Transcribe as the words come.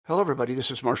Hello, everybody. This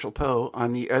is Marshall Poe.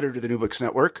 I'm the editor of the New Books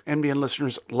Network. NBN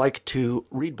listeners like to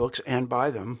read books and buy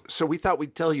them. So we thought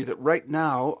we'd tell you that right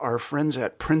now, our friends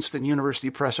at Princeton University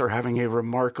Press are having a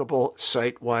remarkable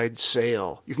site-wide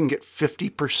sale. You can get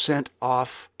 50%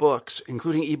 off books,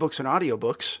 including ebooks and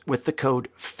audiobooks, with the code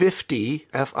 50,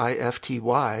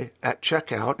 F-I-F-T-Y, at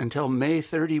checkout until May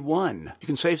 31. You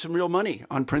can save some real money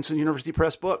on Princeton University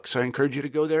Press books. I encourage you to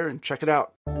go there and check it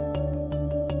out.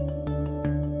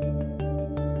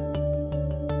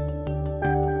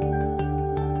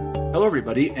 Hello,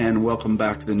 everybody, and welcome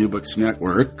back to the New Books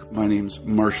Network. My name's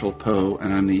Marshall Poe,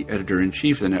 and I'm the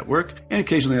editor-in-chief of the network. And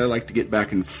occasionally I like to get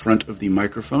back in front of the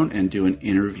microphone and do an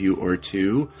interview or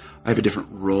two. I have a different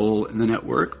role in the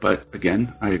network, but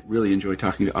again, I really enjoy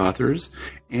talking to authors.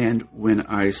 And when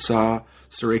I saw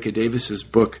Sareka Davis's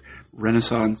book,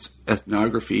 Renaissance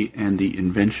Ethnography and the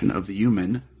Invention of the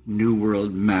Human, New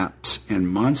World Maps and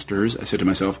Monsters, I said to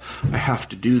myself, I have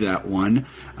to do that one.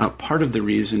 Part of the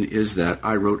reason is that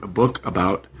I wrote a book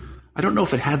about, I don't know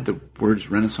if it had the words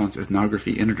Renaissance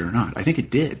ethnography in it or not. I think it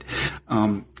did.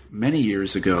 Many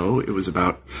years ago, it was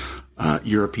about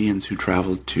Europeans who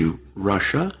traveled to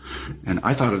Russia, and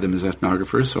I thought of them as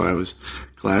ethnographers, so I was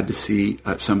glad to see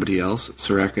somebody else,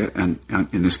 Sareka, and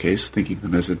in this case, thinking of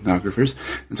them as ethnographers.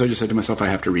 And so I just said to myself, I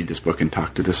have to read this book and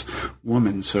talk to this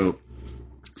woman. So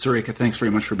Sareka, thanks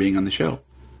very much for being on the show.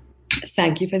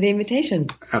 Thank you for the invitation.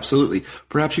 Absolutely.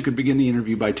 Perhaps you could begin the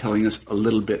interview by telling us a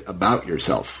little bit about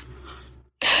yourself.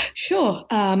 Sure.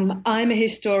 I'm a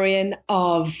historian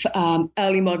of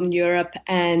early modern Europe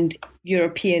and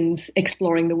Europeans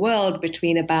exploring the world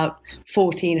between about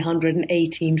 1400 and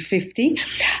 1850.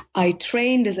 I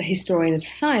trained as a historian of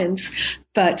science,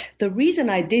 but the reason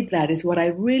I did that is what I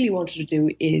really wanted to do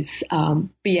is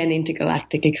be an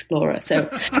intergalactic explorer. So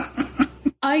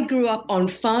I grew up on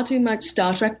far too much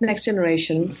Star Trek Next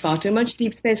Generation, far too much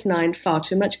Deep Space Nine, far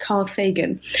too much Carl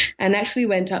Sagan, and actually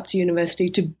went up to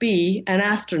university to be an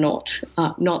astronaut.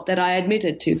 Not that I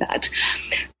admitted to that.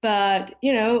 But,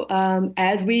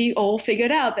 as we all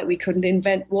figured out that we couldn't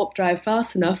invent warp drive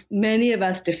fast enough, many of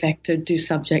us defected to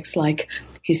subjects like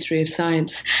history of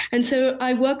science. And so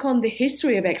I work on the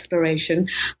history of exploration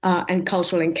and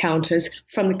cultural encounters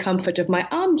from the comfort of my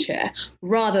armchair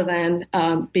rather than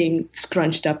being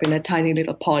scrunched up in a tiny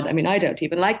little pod. I mean, I don't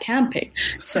even like camping.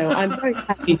 So I'm very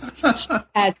happy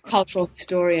as a cultural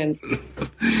historian.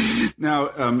 Now,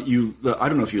 I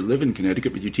don't know if you live in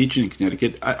Connecticut, but you teach in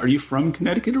Connecticut. Are you from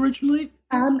Connecticut originally?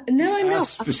 No, I'm not.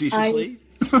 Facetiously.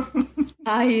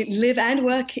 I live and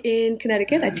work in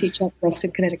Connecticut. I teach at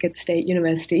Western Connecticut State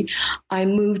University. I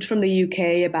moved from the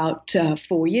UK about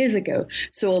 4 years ago,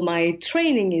 so all my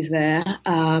training is there.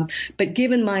 But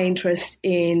given my interest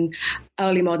in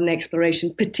early modern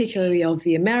exploration, particularly of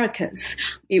the Americas,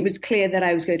 it was clear that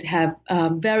I was going to have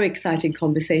very exciting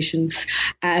conversations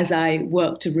as I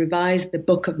worked to revise the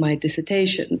book of my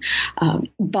dissertation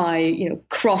by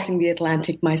crossing the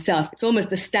Atlantic myself. It's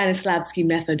almost the Stanislavski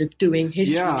method of doing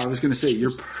history. Yeah, I was going to say, you're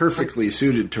perfectly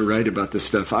suited to write about this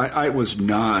stuff. I was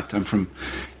not. I'm from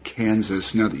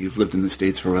Kansas. Now that you've lived in the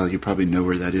States for a while, you probably know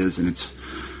where that is, and it's,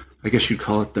 I guess you'd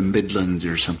call it the Midlands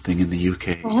or something in the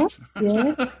UK.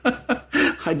 Yeah.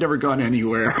 I'd never gone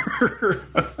anywhere.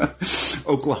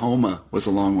 Oklahoma was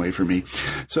a long way for me.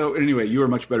 So anyway, you were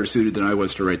much better suited than I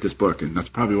was to write this book, and that's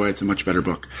probably why it's a much better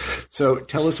book. So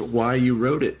tell us why you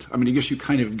wrote it. I mean, I guess you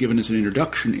kind of given us an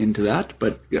introduction into that,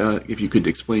 but if you could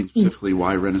explain specifically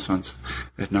why Renaissance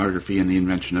ethnography and the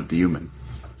invention of the human.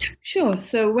 Sure.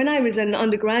 So when I was an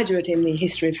undergraduate in the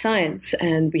history of science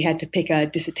and we had to pick a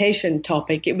dissertation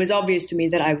topic, it was obvious to me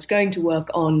that I was going to work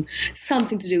on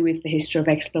something to do with the history of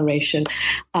exploration.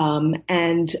 That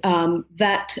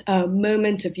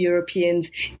moment of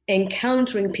Europeans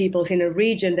encountering peoples in a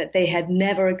region that they had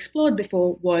never explored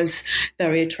before was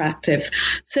very attractive.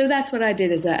 So that's what I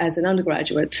did as an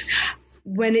undergraduate.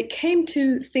 When it came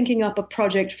to thinking up a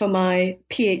project for my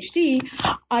PhD,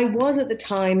 I was at the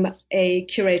time a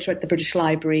curator at the British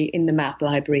Library in the Map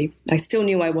Library. I still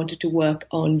knew I wanted to work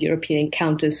on European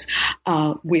encounters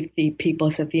with the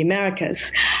peoples of the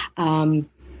Americas. And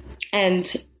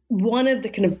one of the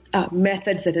kind of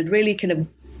methods that had really kind of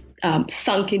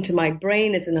sunk into my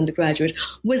brain as an undergraduate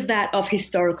was that of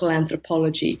historical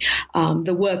anthropology,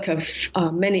 the work of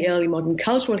many early modern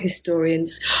cultural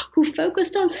historians who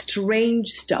focused on strange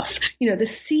stuff, the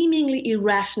seemingly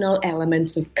irrational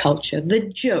elements of culture, the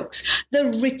jokes,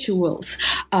 the rituals,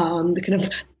 the kind of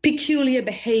peculiar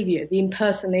behavior, the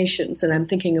impersonations, and I'm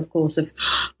thinking, of course, of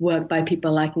work by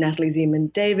people like Natalie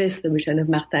Zemon Davis, The Return of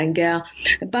Martin Guerre.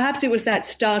 Perhaps it was that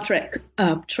Star Trek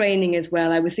training as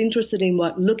well. I was interested in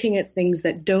what looking at things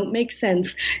that don't make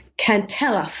sense can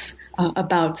tell us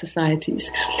about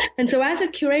societies. And so as a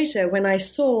curator, when I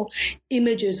saw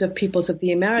images of peoples of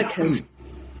the Americas,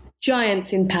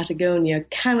 giants in Patagonia,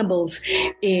 cannibals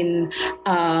in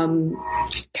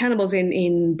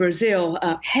Brazil,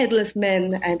 headless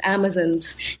men and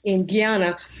Amazons in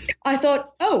Guyana, I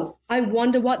thought, oh, I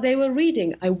wonder what they were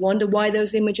reading. I wonder why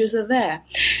those images are there.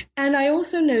 And I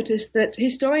also noticed that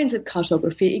historians of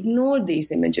cartography ignored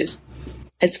these images.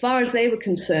 As far as they were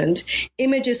concerned,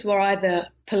 images were either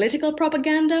political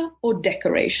propaganda or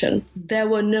decoration. There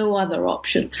were no other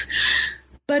options.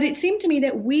 But it seemed to me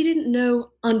that we didn't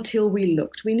know until we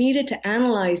looked. We needed to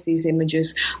analyze these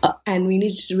images, and we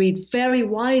needed to read very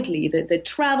widely the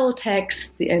travel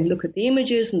texts and look at the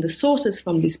images and the sources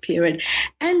from this period,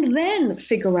 and then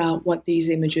figure out what these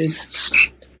images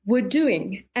were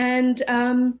doing. And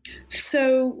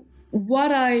so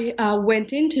what I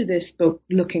went into this book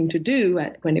looking to do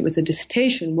when it was a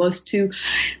dissertation was to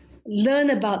learn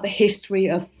about the history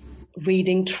of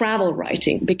reading travel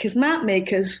writing, because map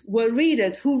makers were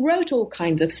readers who wrote all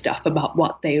kinds of stuff about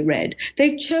what they read.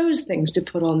 They chose things to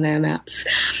put on their maps.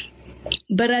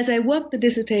 But as I worked the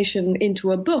dissertation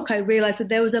into a book, I realized that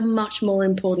there was a much more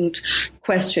important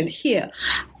question here.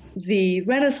 The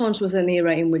Renaissance was an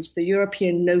era in which the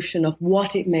European notion of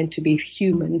what it meant to be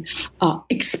human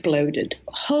exploded.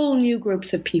 Whole new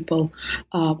groups of people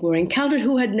were encountered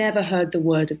who had never heard the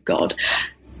word of God.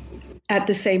 At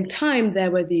the same time,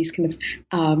 there were these kind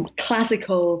of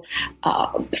classical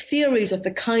theories of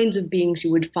the kinds of beings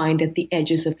you would find at the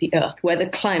edges of the earth, where the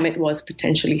climate was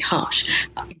potentially harsh.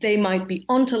 They might be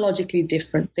ontologically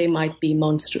different. They might be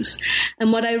monstrous.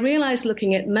 And what I realized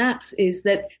looking at maps is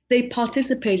that they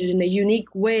participated in a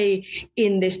unique way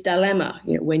in this dilemma.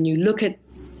 You know, when you look at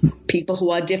people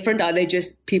who are different, are they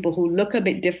just people who look a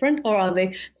bit different, or are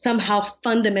they somehow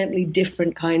fundamentally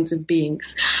different kinds of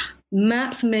beings?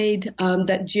 Maps made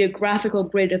that geographical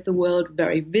grid of the world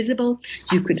very visible.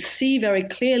 You could see very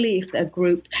clearly if a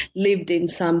group lived in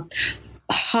some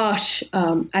harsh,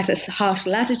 at a harsh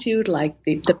latitude, like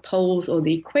the poles or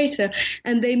the equator,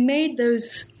 and they made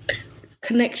those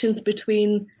connections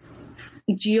between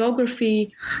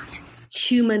geography,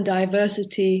 human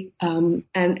diversity, and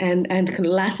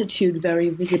latitude very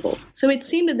visible. So it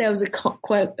seemed that there was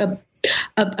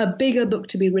a bigger book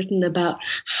to be written about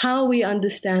how we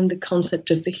understand the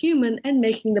concept of the human, and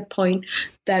making the point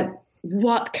that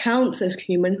what counts as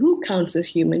human, who counts as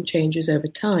human, changes over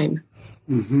time.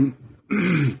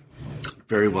 Mm-hmm.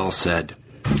 Very well said.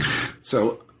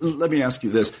 So let me ask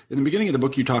you this. In the beginning of the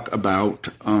book, you talk about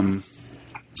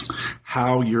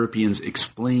how Europeans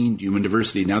explained human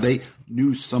diversity. Now, they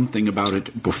knew something about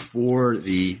it before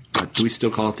the, do we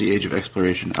still call it the Age of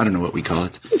Exploration? I don't know what we call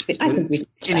it. In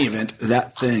any event,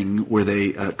 that thing where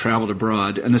they traveled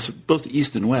abroad, and this both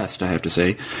east and west, I have to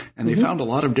say, and they found a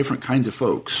lot of different kinds of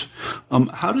folks.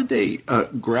 How did they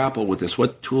grapple with this?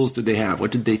 What tools did they have?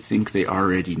 What did they think they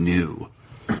already knew?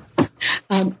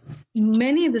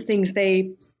 Many of the things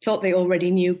they thought they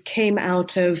already knew came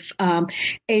out of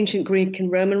ancient Greek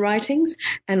and Roman writings,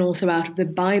 and also out of the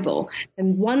Bible.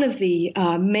 And one of the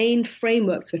main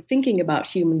frameworks for thinking about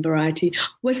human variety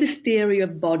was this theory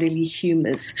of bodily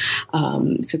humors.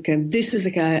 This is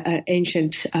an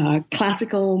ancient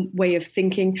classical way of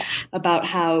thinking about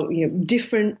how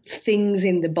different things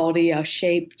in the body are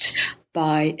shaped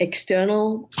by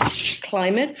external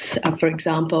climates, for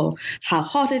example, how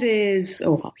hot it is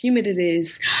or how humid it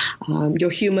is. Your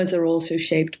humors are also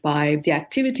shaped by the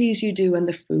activities you do and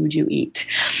the food you eat.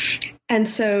 And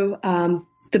so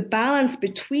the balance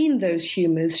between those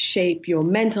humors shape your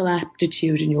mental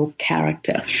aptitude and your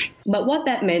character. But what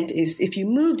that meant is if you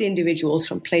moved individuals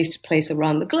from place to place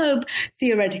around the globe,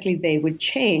 theoretically they would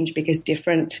change because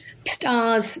different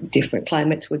stars, different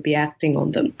climates would be acting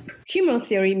on them. Humoral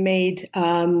theory made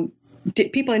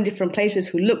people in different places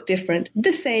who look different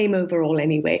the same overall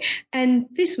anyway. And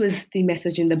this was the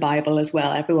message in the Bible as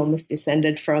well. Everyone was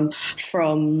descended from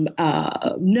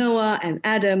Noah and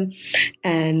Adam.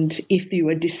 And if you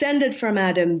were descended from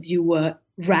Adam, you were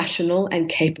rational and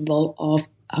capable of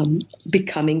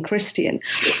becoming Christian.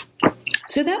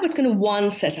 So that was kind of one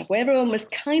setup where everyone was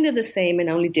kind of the same and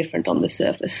only different on the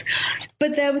surface.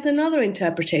 But there was another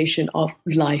interpretation of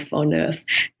life on Earth,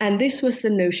 and this was the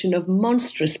notion of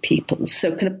monstrous people,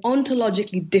 so kind of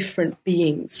ontologically different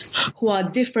beings who are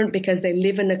different because they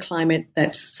live in a climate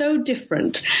that's so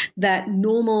different that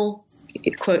normal,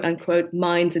 quote-unquote,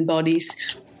 minds and bodies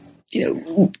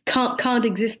can't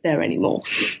exist there anymore.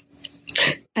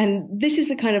 And this is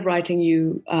the kind of writing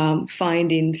you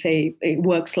find in, say,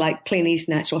 works like Pliny's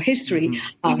Natural History.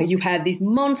 You have these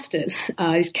monsters,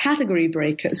 these category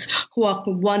breakers, who are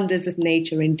the wonders of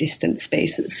nature in distant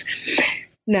spaces.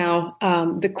 Now,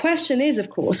 the question is, of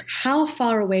course, how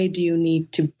far away do you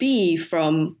need to be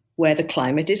from where the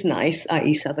climate is nice,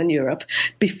 i.e. Southern Europe,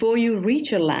 before you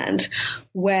reach a land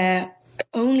where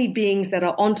only beings that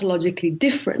are ontologically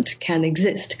different can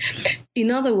exist?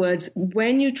 In other words,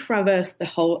 when you traverse the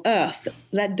whole Earth,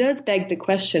 that does beg the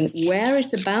question, where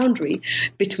is the boundary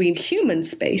between human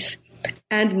space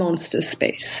and monster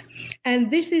space?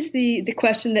 And this is the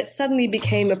question that suddenly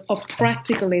became of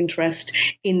practical interest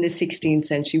in the 16th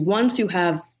century. Once you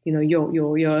have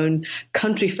your own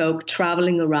country folk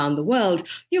traveling around the world,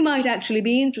 you might actually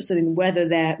be interested in whether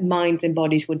their minds and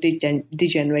bodies would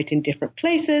degenerate in different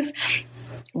places,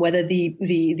 whether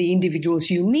the individuals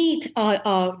you meet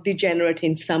are degenerate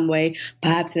in some way,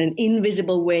 perhaps in an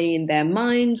invisible way in their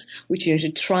minds, which you have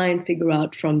to try and figure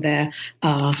out from their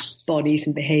bodies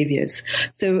and behaviors.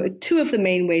 So two of the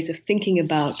main ways of thinking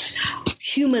about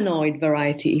humanoid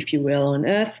variety, if you will, on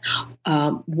Earth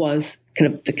was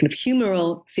the kind of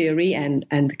humoral theory and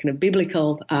the kind of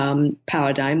biblical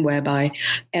paradigm whereby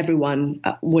everyone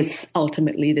was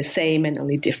ultimately the same and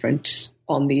only different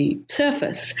on the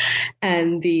surface,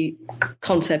 and the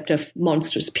concept of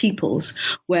monstrous peoples,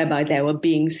 whereby there were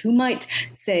beings who might,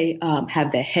 say,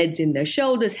 have their heads in their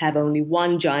shoulders, have only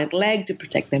one giant leg to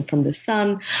protect them from the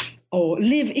sun, or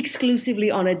live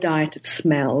exclusively on a diet of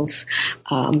smells.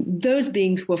 Those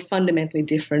beings were fundamentally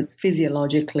different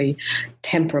physiologically,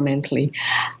 temperamentally.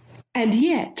 And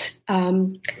yet,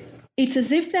 it's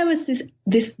as if there was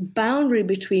this boundary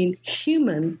between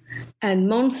human and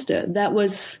monster that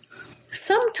was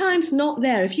sometimes not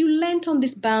there. If you leant on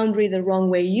this boundary the wrong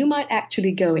way, you might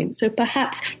actually go in. So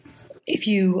perhaps if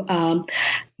you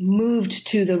moved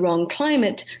to the wrong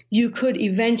climate, you could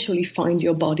eventually find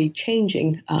your body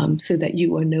changing so that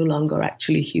you were no longer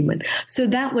actually human. So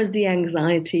that was the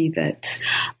anxiety that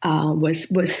was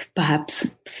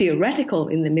perhaps theoretical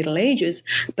in the Middle Ages.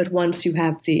 But once you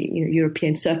have the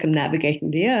Europeans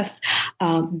circumnavigating the Earth,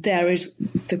 there is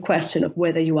the question of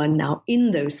whether you are now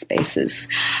in those spaces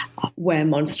where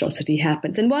monstrosity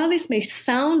happens. And while this may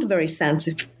sound very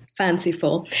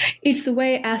fanciful, it's the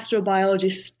way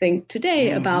astrobiologists think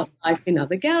today about life in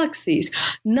other galaxies.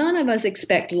 None of us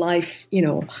expect life,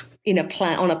 on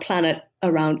a planet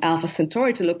around Alpha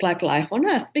Centauri to look like life on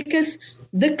Earth because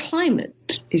the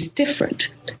climate is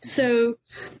different. So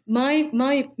my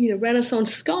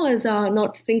Renaissance scholars are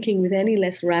not thinking with any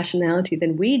less rationality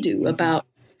than we do about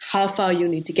how far you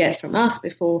need to get from us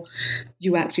before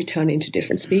you actually turn into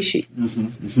different species.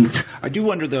 I do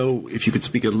wonder, though, if you could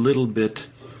speak a little bit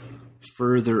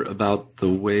further about the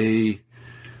way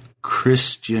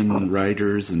Christian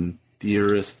writers and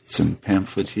theorists and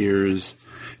pamphleteers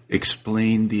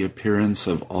explain the appearance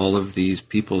of all of these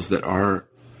peoples that are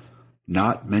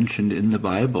not mentioned in the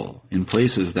Bible, in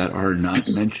places that are not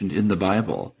mentioned in the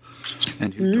Bible,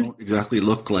 and who don't exactly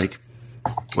look like,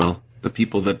 well, the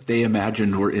people that they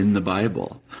imagined were in the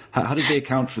Bible. How did they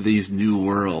account for these new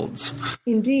worlds?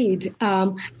 Indeed.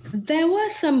 There were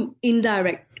some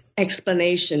indirect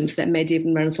explanations that medieval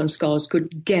and Renaissance scholars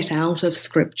could get out of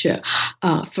Scripture.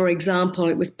 For example,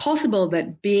 it was possible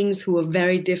that beings who were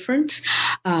very different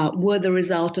were the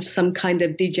result of some kind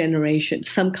of degeneration,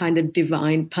 some kind of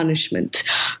divine punishment.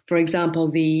 For example,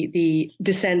 the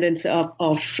descendants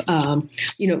of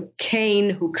Cain,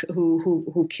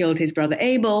 who killed his brother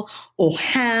Abel, or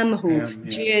Ham, who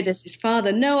jeered at his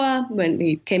father Noah when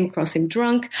he came across him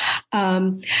drunk.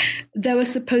 There were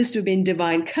supposed to have been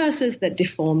divine curses that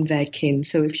deformed their kin.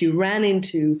 So if you ran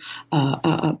into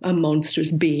a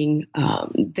monstrous being,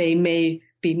 they may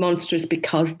be monstrous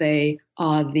because they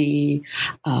are the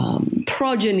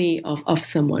progeny of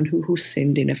someone who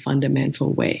sinned in a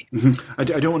fundamental way. I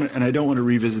don't want to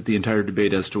revisit the entire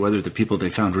debate as to whether the people they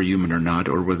found were human or not,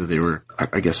 or whether they were.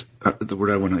 I guess the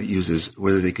word I want to use is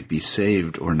whether they could be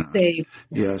saved or not. Saved.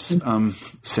 Yes.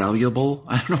 Salutable.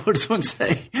 I don't know what to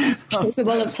say.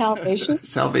 Capable of salvation.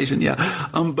 Salvation. Yeah.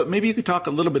 But maybe you could talk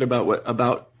a little bit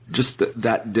about just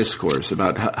that discourse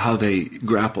about how they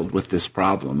grappled with this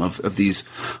problem of these,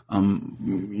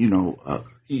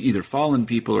 either fallen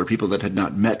people or people that had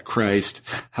not met Christ,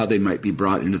 how they might be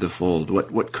brought into the fold,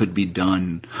 what could be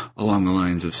done along the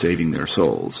lines of saving their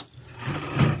souls.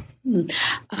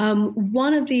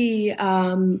 One of the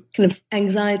kind of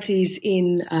anxieties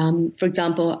in, for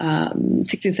example,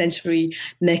 16th century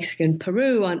Mexican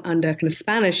Peru under kind of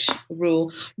Spanish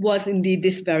rule was indeed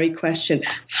this very question: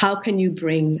 how can you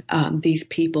bring these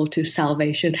people to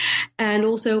salvation? And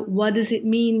also, what does it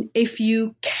mean if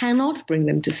you cannot bring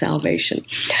them to salvation?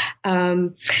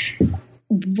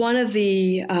 One of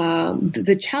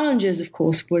the challenges, of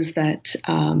course, was that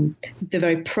the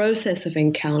very process of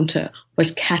encounter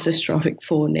was catastrophic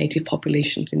for native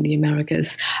populations in the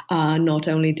Americas. Not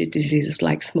only did diseases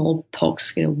like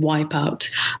smallpox, wipe out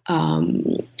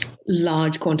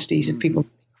large quantities of people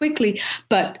quickly,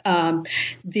 but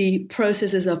the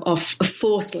processes of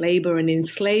forced labor and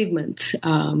enslavement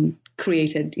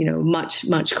created,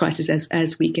 much crisis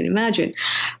as we can imagine.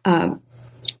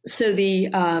 So the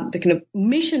kind of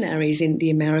missionaries in the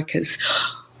Americas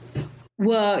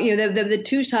were, there were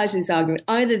two sides of this argument.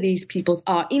 Either these peoples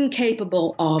are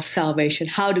incapable of salvation.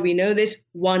 How do we know this?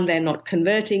 One, they're not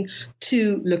converting.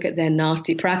 Two, look at their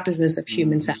nasty practices of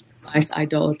human sacrifice,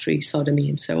 idolatry, sodomy,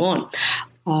 and so on.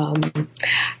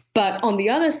 But on the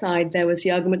other side, there was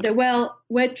the argument that, well,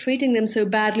 we're treating them so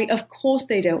badly. Of course,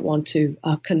 they don't want to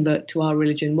convert to our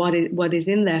religion. What is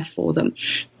in there for them?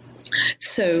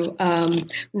 So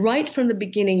right from the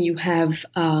beginning, you have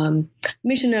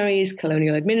missionaries,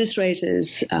 colonial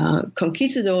administrators,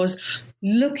 conquistadors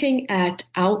looking at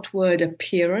outward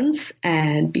appearance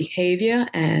and behavior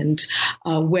and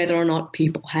whether or not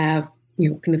people have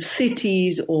kind of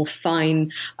cities or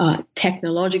fine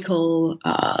technological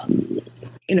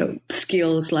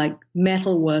skills like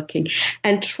metalworking,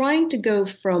 and trying to go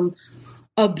from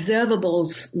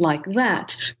observables like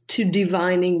that to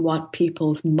divining what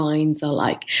people's minds are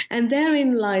like. And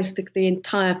therein lies the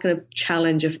entire kind of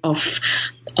challenge of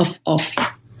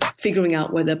figuring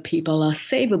out whether people are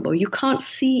savable. You can't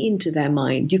see into their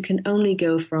mind. You can only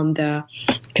go from their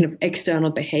kind of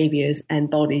external behaviors and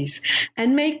bodies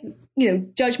and make,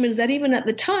 judgments that even at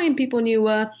the time people knew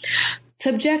were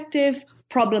subjective,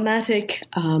 problematic.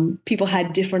 People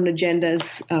had different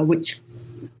agendas, which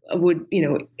would,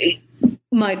 it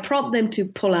might prompt them to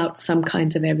pull out some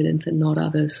kinds of evidence and not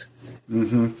others.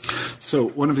 Mm-hmm. So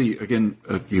one of the, again,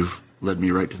 you've led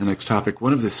me right to the next topic.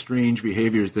 One of the strange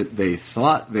behaviors that they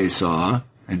thought they saw,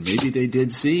 and maybe they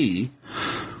did see,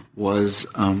 was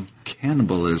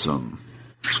cannibalism.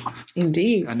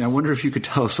 Indeed. And I wonder if you could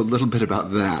tell us a little bit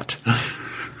about that.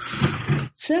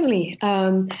 Certainly.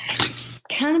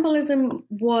 Cannibalism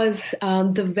was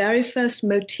the very first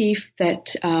motif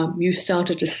that you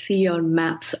started to see on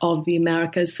maps of the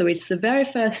Americas. So it's the very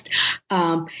first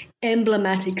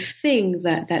emblematic thing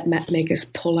that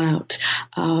mapmakers pull out.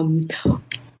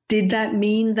 Did that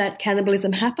mean that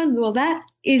cannibalism happened? Well, that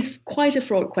is quite a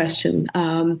fraught question.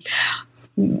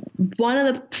 One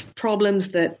of the problems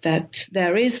that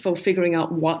there is for figuring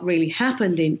out what really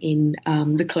happened in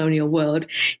the colonial world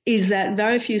is that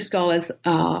very few scholars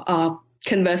are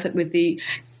conversant with the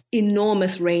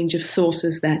enormous range of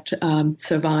sources that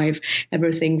survive,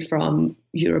 everything from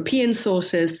European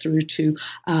sources through to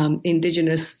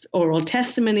indigenous oral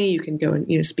testimony. You can go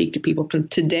and speak to people from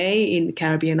today in the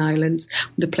Caribbean islands,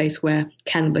 the place where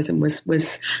cannibalism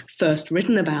was first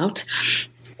written about.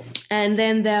 And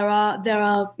then there are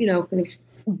kind of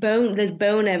there's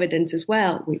bone evidence as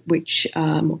well, which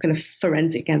kind of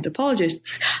forensic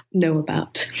anthropologists know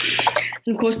about.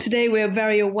 And of course, today we're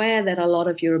very aware that a lot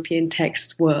of European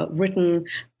texts were written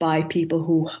by people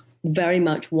who very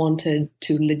much wanted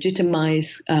to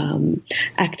legitimize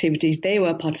activities they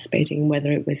were participating in,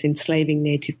 whether it was enslaving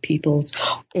native peoples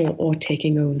or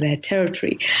taking over their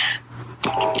territory.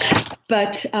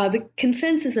 But the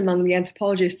consensus among the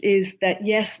anthropologists is that,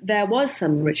 yes, there was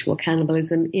some ritual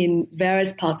cannibalism in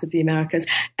various parts of the Americas,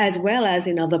 as well as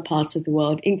in other parts of the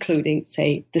world, including,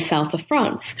 say, the south of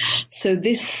France. So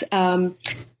this, the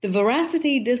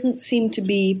veracity doesn't seem to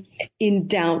be in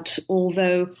doubt,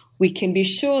 although we can be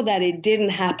sure that it didn't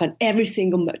happen every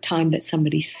single time that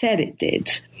somebody said it did.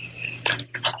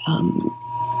 Sorry,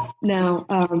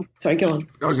 go on.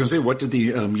 I was going to say, what did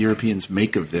the Europeans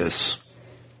make of this?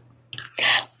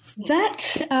 That,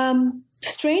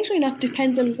 strangely enough,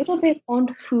 depends a little bit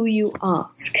on who you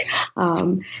ask.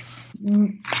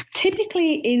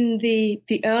 Typically in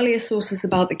the earlier sources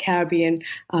about the Caribbean,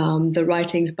 the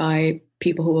writings by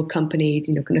people who accompanied,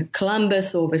 kind of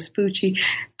Columbus or Vespucci,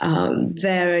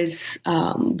 there is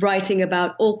writing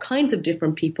about all kinds of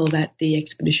different people that the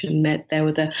expedition met. There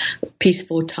were the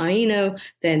peaceful Taino,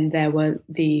 then there were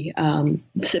the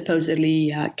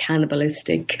supposedly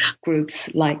cannibalistic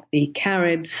groups like the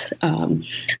Caribs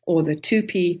or the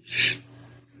Tupi.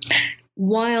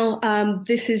 While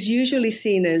this is usually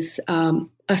seen as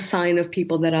a a sign of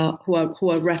people that are who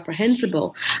are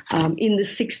reprehensible. In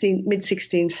the mid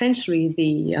 16th century,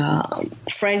 the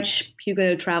French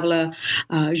Huguenot traveler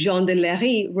Jean de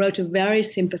Lery wrote a very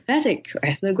sympathetic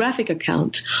ethnographic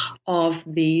account of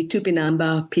the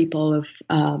Tupinamba people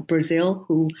of Brazil,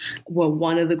 who were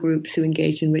one of the groups who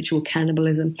engaged in ritual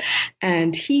cannibalism,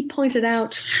 and he pointed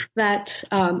out that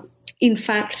in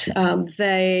fact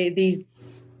these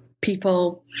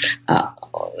people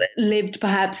lived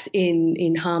perhaps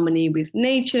in harmony with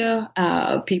nature.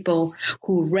 People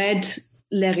who read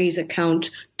Lery's account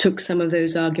took some of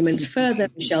those arguments further.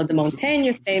 Michel de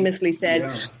Montaigne famously said,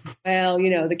 well,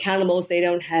 the cannibals, they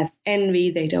don't have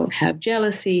envy, they don't have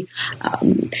jealousy.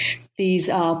 These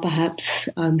are perhaps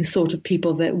the sort of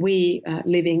people that we,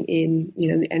 living in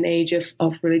an age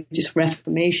of religious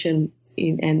reformation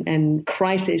and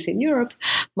crisis in Europe,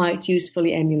 might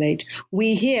usefully emulate.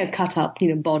 We here cut up,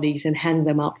 bodies and hang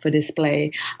them up for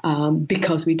display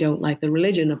because we don't like the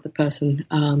religion of the person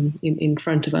in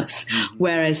front of us,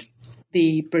 whereas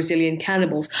the Brazilian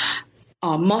cannibals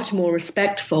are much more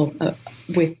respectful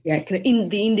with the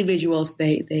individuals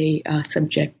they are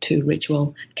subject to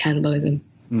ritual cannibalism.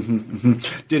 Mm-hmm,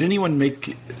 mm-hmm. Did anyone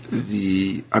make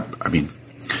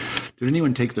did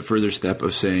anyone take the further step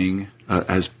of saying,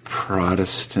 as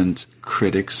Protestant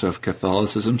critics of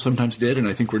Catholicism sometimes did, and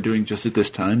I think we're doing just at this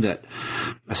time, that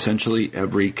essentially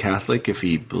every Catholic, if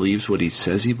he believes what he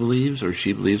says he believes, or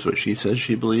she believes what she says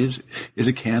she believes, is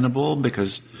a cannibal,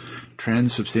 because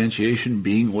transubstantiation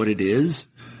being what it is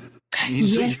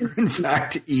means that you're in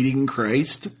fact eating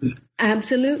Christ?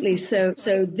 Absolutely. So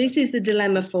this is the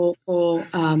dilemma for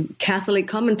Catholic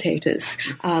commentators.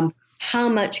 How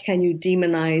much can you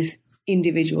demonize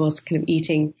individuals kind of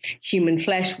eating human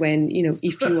flesh when,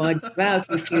 if you are devout,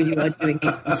 you feel you are doing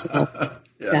it yourself?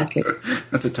 Yeah. Exactly.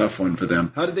 That's a tough one for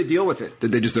them. How did they deal with it?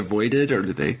 Did they just avoid it, or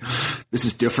this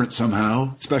is different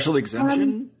somehow? Special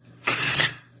exemption?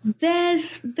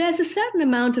 There's a certain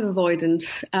amount of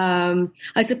avoidance.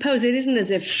 I suppose it isn't as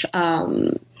if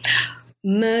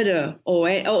murder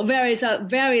or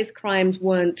various crimes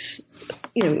weren't,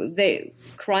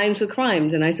 crimes were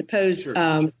crimes, and I suppose sure.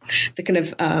 The kind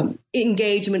of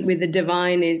engagement with the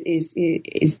divine is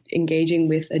engaging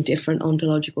with a different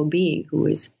ontological being who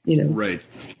is, right,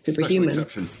 superhuman. Special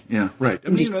exception. Yeah, right. I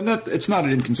mean, it's not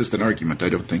an inconsistent argument. I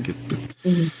don't think it. But,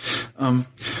 mm-hmm.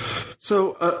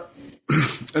 So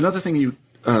another thing you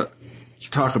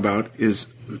talk about is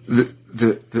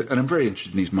and I'm very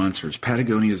interested in these monsters,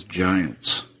 Patagonia's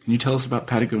giants. Can you tell us about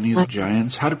Patagonia's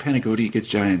giants? How did Patagonia get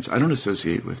giants? I don't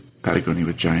associate with Patagonia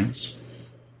with giants.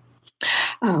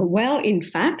 Well, in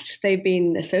fact, they've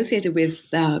been associated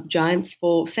with giants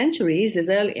for centuries. As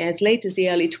late as the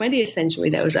early 20th century,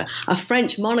 there was a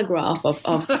French monograph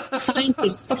of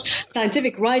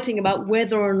scientific writing about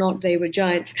whether or not they were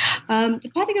giants.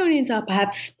 The Patagonians are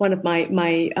perhaps one of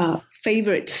my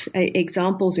favorite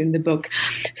examples in the book.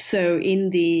 So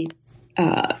in the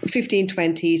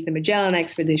 1520s, the Magellan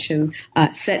expedition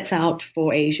sets out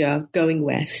for Asia, going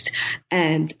west,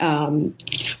 and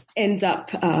ends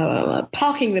up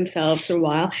parking themselves for a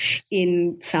while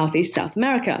in Southeast South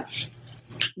America,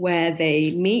 where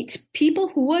they meet people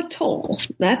who are tall.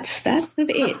 That's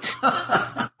it.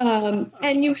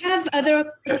 And you have there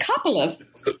are a couple of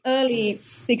early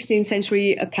 16th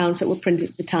century accounts that were printed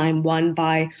at the time, one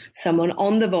by someone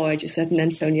on the voyage, a certain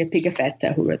Antonio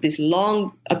Pigafetta, who wrote this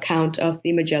long account of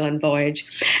the Magellan voyage.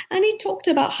 And he talked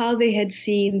about how they had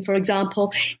seen, for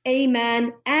example, a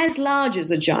man as large as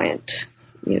a giant.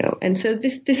 And so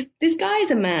this guy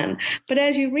is a man. But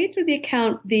as you read through the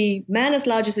account, the man as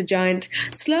large as a giant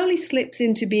slowly slips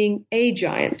into being a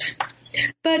giant.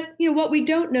 But, what we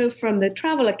don't know from the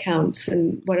travel accounts,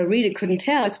 and what a reader couldn't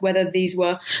tell, is whether these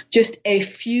were just a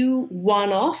few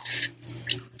one-offs,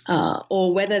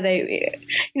 or whether they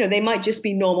might just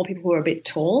be normal people who are a bit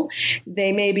tall.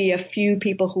 They may be a few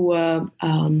people who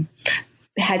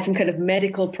had some kind of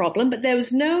medical problem, but there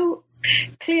was no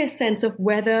clear sense of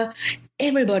whether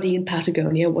everybody in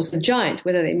Patagonia was a giant,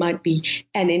 whether they might be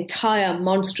an entire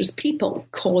monstrous people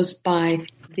caused by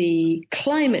the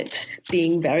climate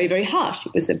being very, very harsh.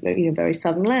 It was a very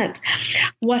southern land.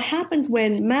 What happens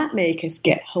when map makers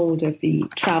get hold of the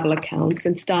travel accounts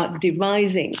and start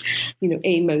devising,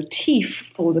 a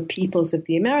motif for the peoples of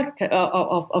the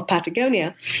of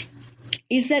Patagonia,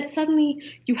 is that suddenly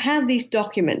you have these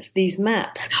documents, these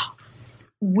maps,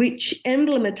 which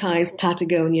emblematize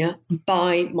Patagonia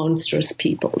by monstrous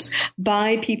peoples,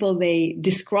 by people they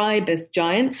describe as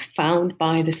giants found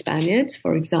by the Spaniards,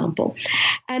 for example.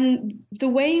 And the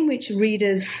way in which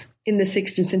readers in the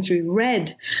 16th century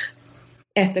read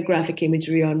ethnographic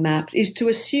imagery on maps is to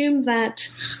assume that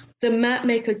the map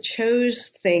maker chose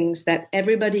things that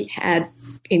everybody had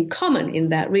in common in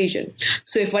that region.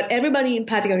 So if what everybody in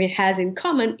Patagonia has in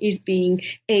common is being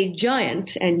a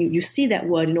giant, and you see that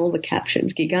word in all the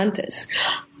captions, gigantes,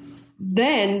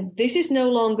 then this is no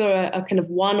longer a kind of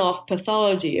one-off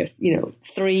pathology of,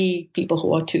 3 people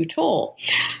who are too tall.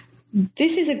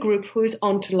 This is a group who is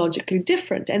ontologically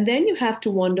different. And then you have to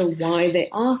wonder why they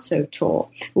are so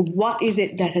tall. What is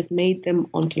it that has made them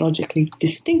ontologically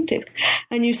distinctive?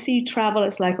 And you see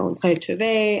travelers like André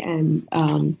Tevet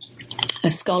and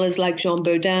scholars like Jean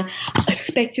Bodin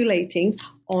speculating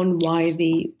on why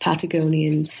the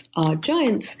Patagonians are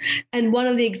giants. And one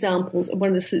of the examples,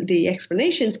 one of the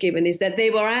explanations given is that they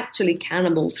were actually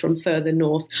cannibals from further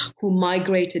north who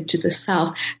migrated to the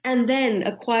south and then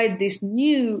acquired this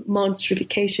new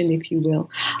monstrification, if you will,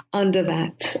 under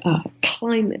that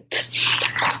climate.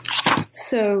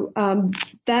 So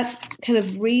that kind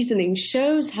of reasoning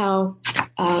shows how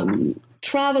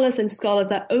travelers and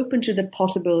scholars are open to the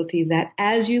possibility that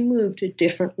as you move to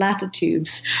different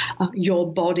latitudes,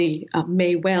 your body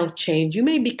may well change. You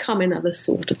may become another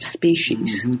sort of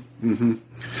species. Mm-hmm. Mm-hmm.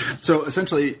 So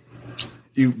essentially,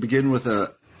 you begin with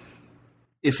a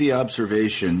iffy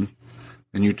observation,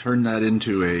 and you turn that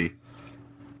into a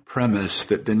premise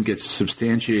that then gets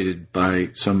substantiated by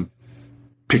some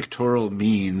pictorial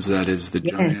means, that is the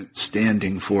giant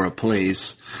standing for a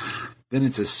place. Then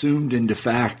it's assumed into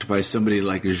fact by somebody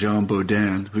like Jean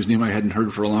Bodin, whose name I hadn't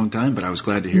heard for a long time, but I was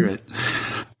glad to hear it.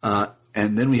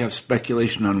 And then we have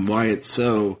speculation on why it's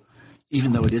so,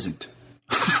 even though it isn't.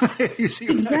 You see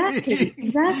what exactly, I mean?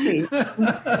 Exactly.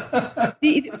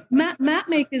 The map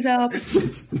makers are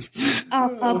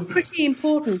pretty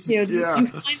important. You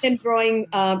find them drawing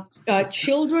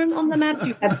children on the maps.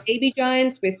 You have baby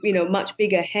giants with much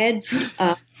bigger heads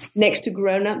next to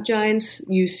grown-up giants.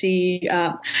 You see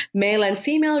male and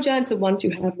female giants, and once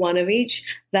you have one of each,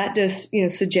 that does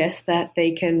suggest that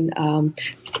they can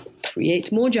create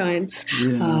more giants.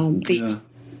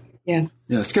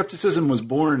 Yeah, skepticism was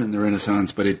born in the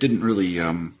Renaissance, but it didn't really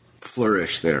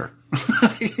flourish there. I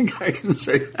think I can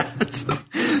say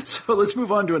that. So let's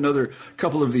move on to another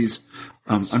couple of these.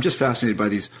 I'm just fascinated by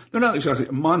these. They're not exactly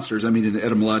monsters. I mean, in the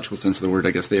etymological sense of the word,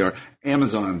 I guess they are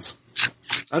Amazons.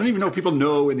 I don't even know if people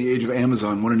know in the age of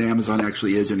Amazon what an Amazon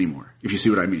actually is anymore, if you see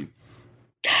what I mean.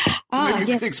 So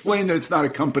maybe you could explain that it's not a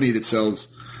company that sells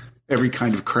every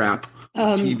kind of crap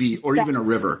on TV or even a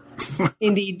river.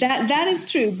 Indeed, that is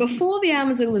true. Before the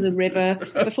Amazon was a river,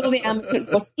 before the Amazon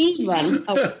was even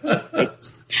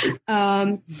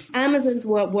Amazons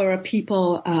were a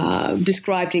people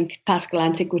described in classical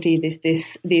antiquity,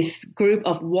 this group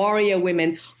of warrior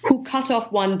women who cut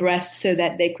off one breast so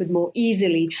that they could more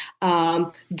easily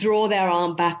draw their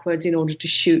arm backwards in order to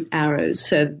shoot arrows.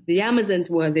 So the Amazons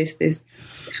were this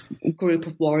group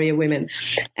of warrior women,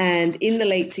 and in the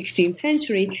late 16th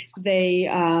century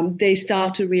they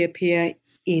start to reappear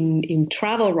in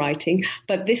travel writing,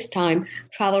 but this time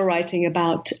travel writing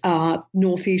about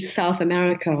Northeast South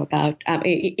America, about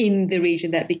in the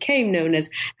region that became known as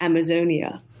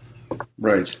Amazonia.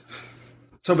 Right.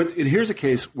 So, but here's a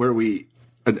case where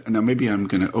now maybe I'm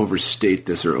going to overstate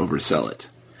this or oversell it.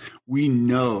 We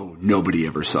know nobody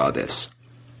ever saw this.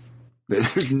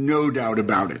 There's no doubt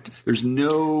about it. There's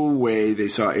no way they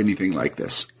saw anything like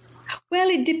this. Well,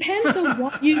 it depends on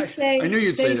what you say. I knew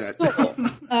you'd say that.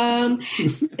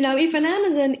 Now, if an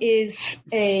Amazon is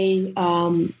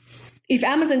if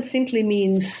Amazon simply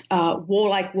means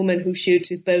warlike woman who shoots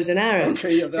with bows and arrows,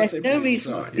 there's no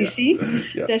reason. You see,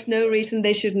 there's no reason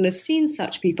they shouldn't have seen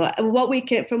such people. And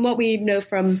from what we know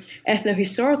from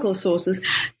ethnohistorical sources,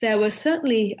 there were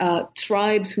certainly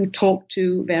tribes who talked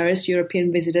to various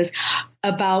European visitors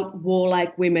about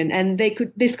warlike women, and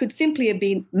this could simply have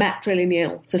been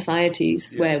matrilineal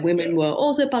societies where women were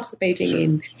also participating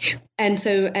in.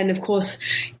 And of course,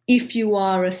 if you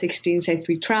are a 16th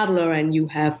century traveler and you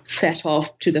have set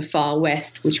off to the far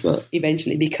west, which will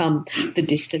eventually become the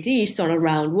distant east on a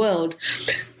round world,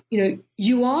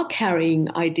 you are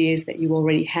carrying ideas that you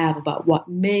already have about what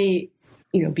may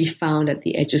be found at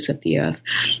the edges of the earth.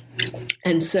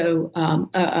 And so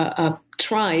a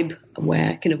tribe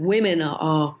where kind of women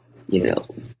are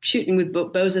shooting with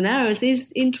bows and arrows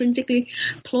is intrinsically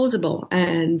plausible.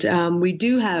 And we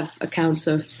do have accounts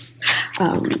of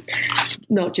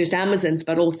not just Amazons,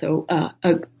 but also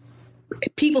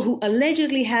people who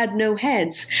allegedly had no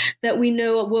heads that we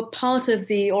know were part of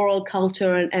the oral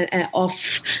culture and of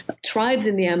tribes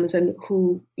in the Amazon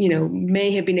who,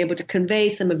 may have been able to convey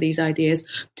some of these ideas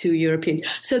to Europeans.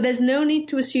 So there's no need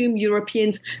to assume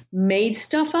Europeans made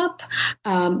stuff up.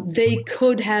 They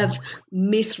could have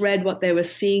misread what they were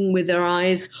seeing with their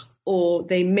eyes, or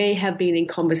they may have been in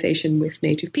conversation with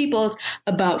native peoples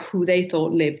about who they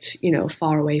thought lived,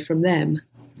 far away from them.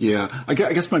 Yeah, I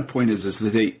guess my point is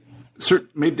that they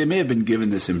may have been given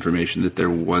this information that there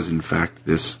was, in fact,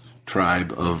 this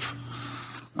tribe of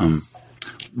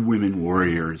women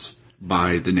warriors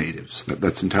by the natives.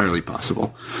 That's entirely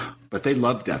possible. But they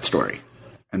loved that story,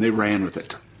 and they ran with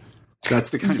it.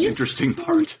 That's the kind of interesting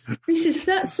part. This is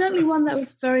certainly one that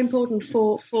was very important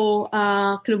for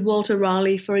kind of Walter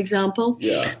Raleigh, for example.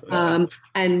 Yeah.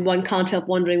 And one can't help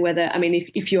wondering whether,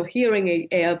 if you're hearing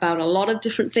about a lot of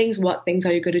different things, what things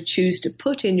are you going to choose to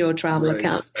put in your travel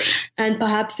account? And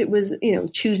perhaps it was,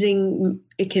 choosing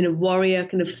a kind of warrior,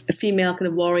 a female kind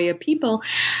of warrior people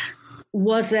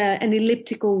was an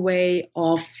elliptical way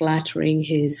of flattering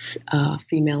his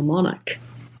female monarch.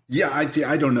 Yeah,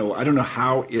 I don't know. I don't know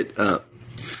how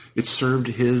it served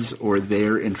his or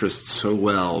their interests so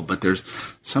well, but there's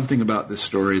something about this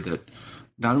story that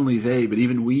not only they, but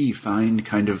even we find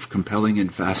kind of compelling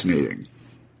and fascinating.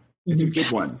 It's a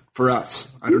good one for us.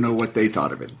 I don't know what they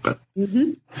thought of it, but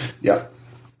yeah.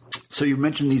 So you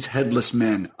mentioned these headless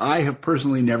men. I have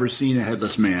personally never seen a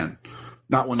headless man.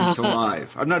 Not one that's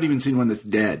alive. I've not even seen one that's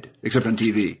dead, except on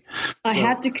TV. I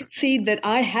have to concede that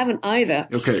I haven't either.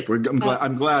 Okay,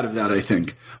 I'm glad of that, I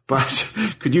think. But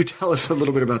could you tell us a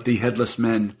little bit about the headless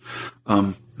men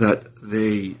that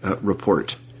they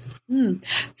report?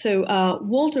 So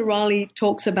Walter Raleigh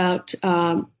talks about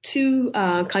two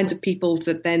kinds of people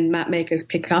that then map makers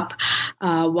pick up.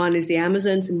 One is the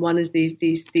Amazons, and one is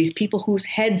these people whose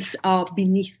heads are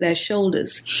beneath their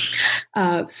shoulders.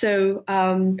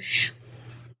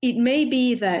 It may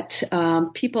be that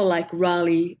people like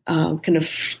Raleigh kind of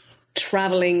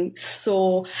traveling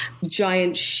saw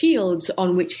giant shields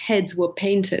on which heads were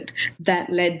painted that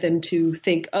led them to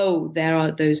think,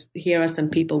 here are some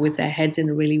people with their heads in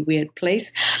a really weird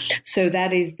place. So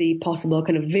that is the possible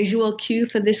kind of visual cue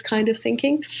for this kind of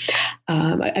thinking.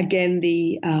 Again,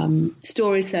 the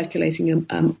stories circulating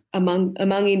among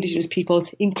indigenous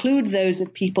peoples include those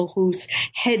of people whose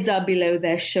heads are below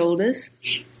their shoulders.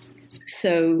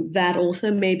 So that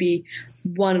also may be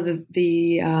one of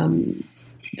the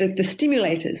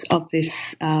stimulators of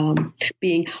this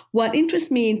being. What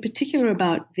interests me in particular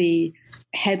about the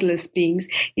headless beings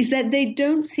is that they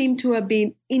don't seem to have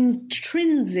been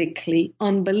intrinsically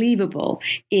unbelievable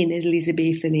in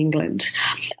Elizabethan England.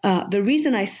 The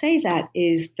reason I say that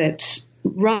is that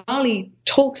Raleigh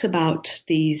talks about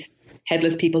these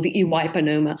headless people, the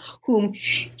Iwaipanoma, whom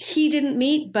he didn't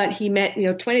meet, but he met,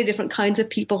 20 different kinds of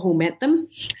people who met them,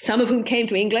 some of whom came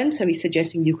to England, so he's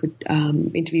suggesting you could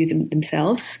interview them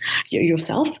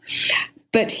yourself.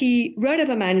 But he wrote up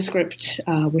a manuscript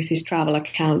with his travel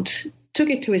account, took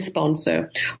it to his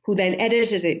sponsor, who then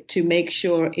edited it to make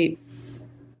sure it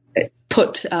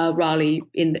put Raleigh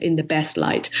in the best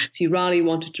light. See, Raleigh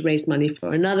wanted to raise money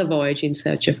for another voyage in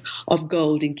search of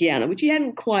gold in Guyana, which he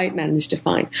hadn't quite managed to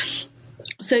find.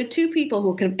 So two people who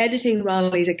were kind of editing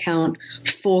Raleigh's account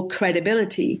for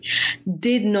credibility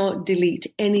did not delete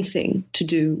anything to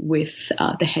do with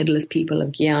the headless people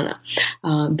of Guyana.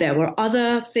 There were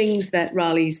other things that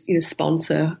Raleigh's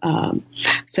sponsor,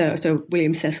 so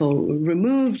William Cecil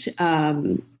removed,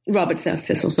 Robert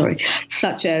Cecil,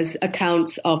 such as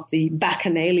accounts of the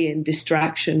bacchanalian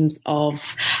distractions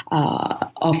of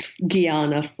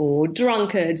Guyana for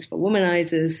drunkards, for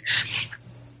womanizers.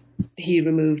 He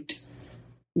removed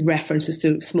references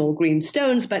to small green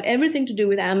stones, but everything to do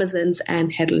with Amazons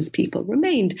and headless people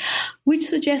remained, which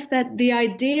suggests that the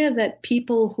idea that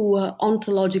people who were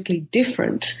ontologically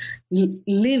different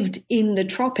lived in the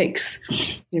tropics,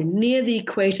 near the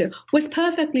equator, was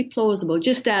perfectly plausible,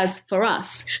 just as for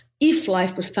us, if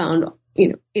life was found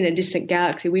in a distant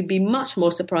galaxy, we'd be much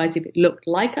more surprised if it looked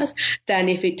like us than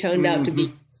if it turned out to be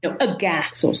a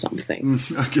gas or something.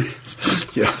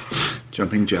 Yeah.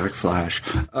 Jumping Jack Flash.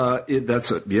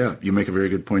 You make a very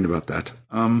good point about that.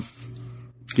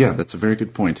 That's a very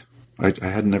good point. I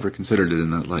had never considered it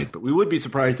in that light, but we would be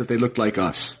surprised if they looked like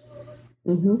us.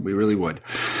 Mm-hmm. We really would.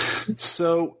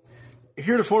 So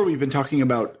heretofore we've been talking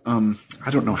about, I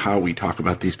don't know how we talk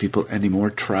about these people anymore.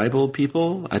 Tribal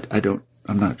people?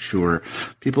 I'm not sure.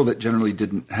 People that generally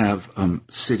didn't have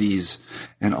cities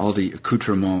and all the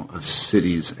accoutrement of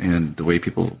cities and the way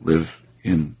people live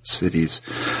in cities.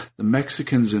 The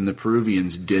Mexicans and the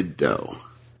Peruvians did, though.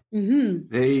 Mm-hmm.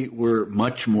 They were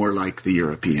much more like the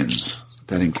Europeans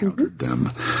that encountered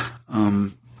them.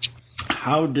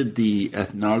 How did the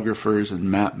ethnographers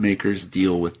and map makers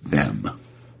deal with them?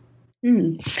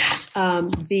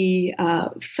 The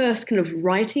first kind of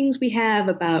writings we have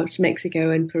about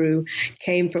Mexico and Peru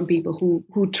came from people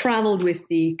who traveled with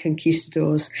the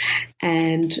conquistadors.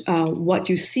 And what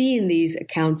you see in these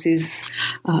accounts is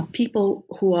people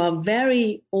who are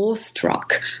very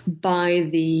awestruck by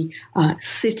the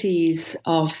cities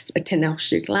of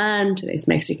Tenochtitlan, today's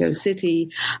Mexico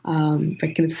City, the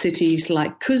kind of cities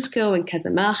like Cuzco and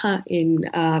Cajamarca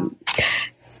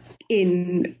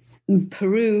in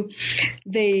Peru.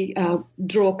 They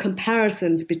draw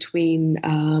comparisons between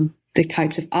the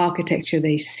types of architecture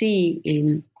they see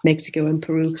in Mexico and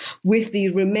Peru with the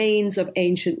remains of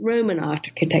ancient Roman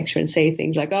architecture and say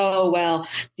things like, oh, well,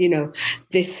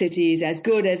 this city is as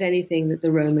good as anything that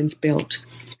the Romans built.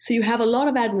 So you have a lot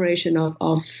of admiration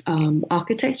of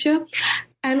architecture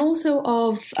and also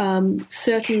of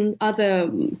certain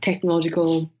other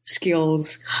technological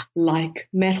skills like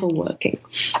metalworking.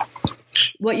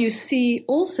 What you see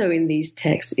also in these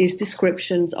texts is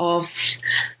descriptions of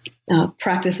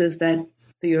practices that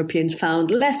the Europeans found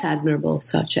less admirable,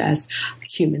 such as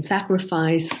human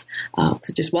sacrifice,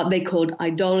 such as what they called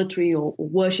idolatry or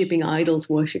worshipping idols,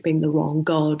 worshipping the wrong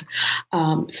god,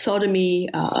 sodomy,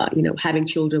 having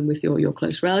children with your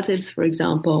close relatives, for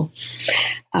example.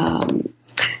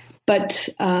 But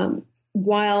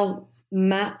while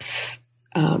maps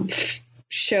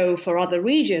show for other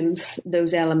regions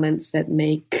those elements that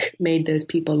made those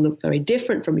people look very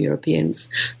different from Europeans.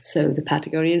 So the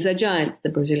Patagonians are giants, the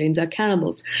Brazilians are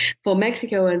cannibals. For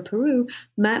Mexico and Peru,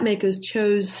 mapmakers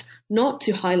chose not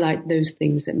to highlight those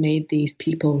things that made these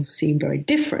people seem very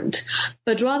different,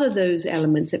 but rather those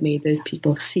elements that made those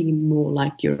people seem more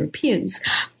like Europeans.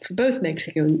 For both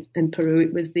Mexico and Peru,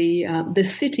 it was the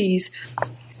cities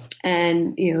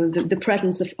and the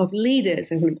presence of leaders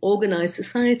and kind of organized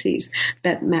societies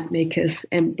that mapmakers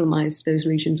emblemized those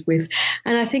regions with.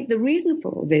 And I think the reason for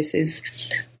all this is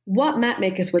what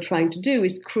mapmakers were trying to do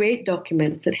is create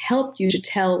documents that help you to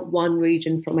tell one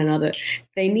region from another.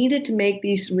 They needed to make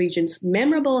these regions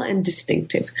memorable and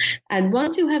distinctive. And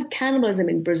once you have cannibalism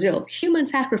in Brazil, human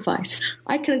sacrifice,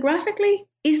 iconographically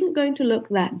isn't going to look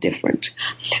that different.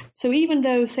 So even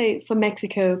though, say, for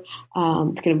Mexico,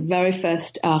 the kind of very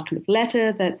first kind of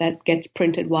letter that gets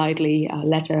printed widely,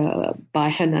 letter by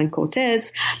Hernan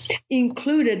Cortez,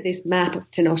 included this map of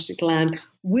Tenochtitlan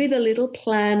with a little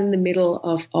plan in the middle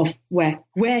of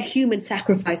where human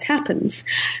sacrifice happens.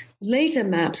 Later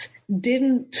maps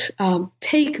didn't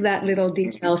take that little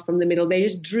detail from the middle. They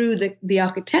just drew the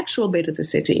architectural bit of the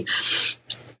city.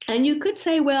 And you could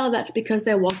say, well, that's because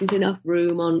there wasn't enough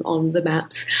room on the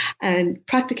maps, and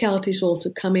practicalities also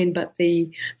come in. But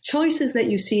the choices that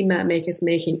you see map makers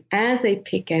making as they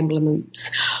pick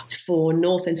emblems for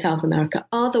North and South America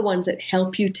are the ones that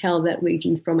help you tell that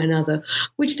region from another,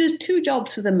 which does two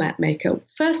jobs for the map maker.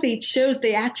 Firstly, it shows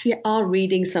they actually are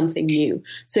reading something new.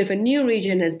 So if a new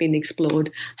region has been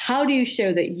explored, how do you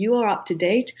show that you are up to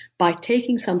date? By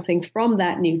taking something from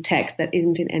that new text that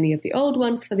isn't in any of the old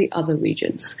ones for the other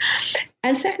regions.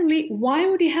 And secondly, why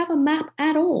would you have a map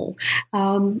at all?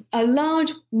 A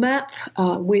large map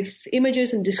with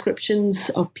images and descriptions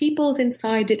of peoples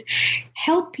inside it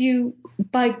help you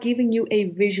by giving you a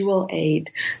visual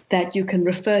aid that you can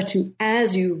refer to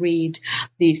as you read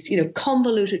these,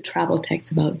 convoluted travel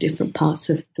texts about different parts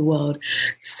of the world.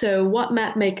 So what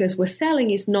map makers were selling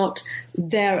is not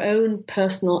their own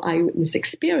personal eyewitness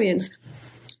experience,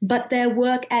 but their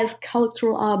work as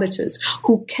cultural arbiters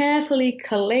who carefully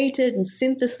collated and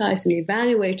synthesized and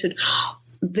evaluated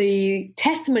the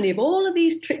testimony of all of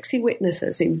these tricksy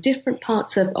witnesses in different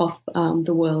parts of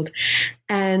the world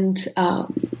and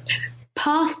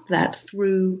passed that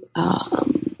through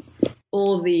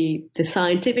all the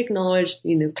scientific knowledge,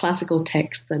 classical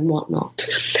texts and whatnot.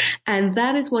 And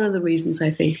that is one of the reasons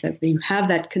I think that you have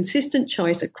that consistent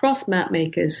choice across map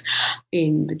makers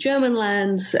in the German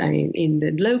lands, in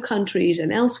the Low Countries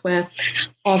and elsewhere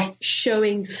of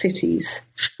showing cities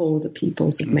for the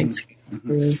peoples of Mexico.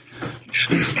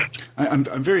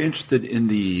 I'm very interested in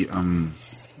the, I'm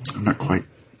not quite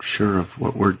sure of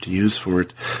what word to use for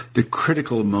it, the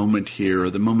critical moment here, or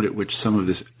the moment at which some of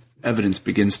this evidence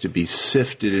begins to be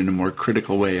sifted in a more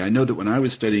critical way. I know that when I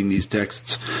was studying these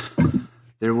texts,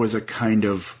 there was a kind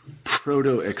of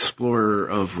proto-explorer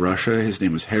of Russia. His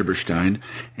name was Herberstein,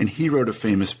 and he wrote a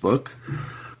famous book,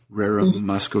 Rerum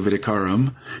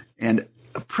Moscoviticarum, and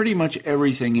pretty much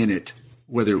everything in it,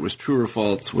 whether it was true or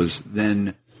false, was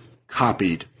then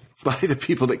copied by the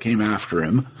people that came after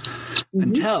him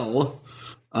until,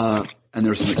 and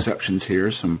there are some exceptions here,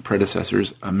 some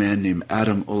predecessors, a man named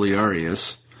Adam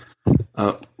Olearius,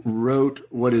 wrote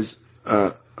what is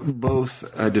both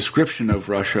a description of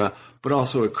Russia, but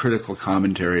also a critical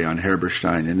commentary on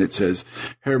Herberstein. And it says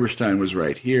Herberstein was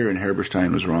right here and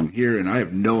Herberstein was wrong here. And I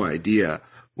have no idea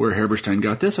where Herberstein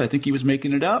got this. I think he was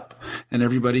making it up. And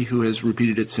everybody who has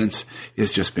repeated it since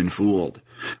has just been fooled.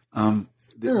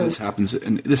 This happens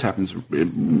in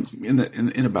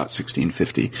about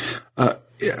 1650.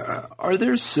 Are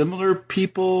there similar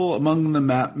people among the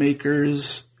map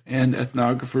makers and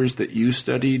ethnographers that you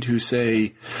studied who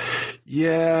say,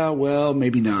 yeah, well,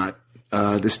 maybe not.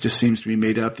 This just seems to be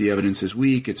made up. The evidence is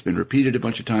weak. It's been repeated a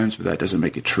bunch of times, but that doesn't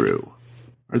make it true.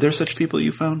 Are there such people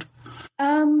you found?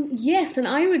 Yes, and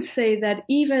I would say that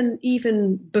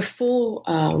even before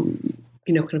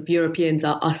kind of Europeans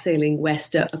are sailing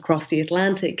west across the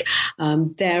Atlantic,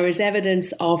 there is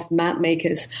evidence of map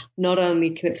makers not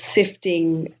only kind of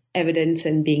sifting evidence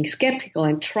and being skeptical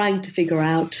and trying to figure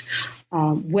out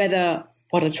whether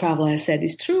what a traveler has said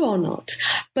is true or not,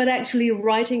 but actually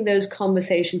writing those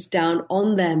conversations down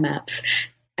on their maps.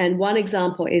 And one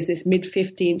example is this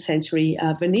mid-15th century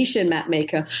Venetian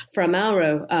mapmaker, Fra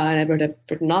Mauro, and I wrote an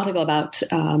article about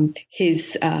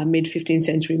his mid-15th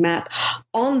century map.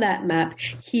 On that map,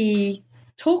 he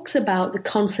talks about the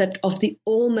concept of the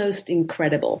almost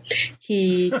incredible.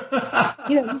 He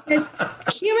says,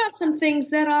 here are some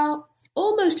things that are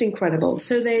almost incredible.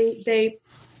 So they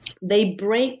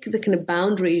break the kind of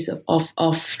boundaries of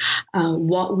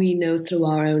what we know through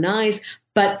our own eyes.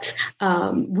 But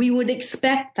we would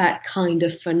expect that kind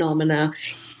of phenomena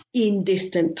in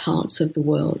distant parts of the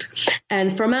world.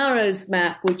 And Fra Mauro's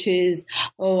map, which is,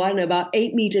 about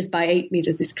 8 meters by 8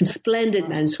 meters, this splendid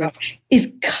manuscript,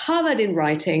 is covered in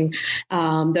writing. There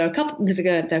are a couple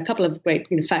of great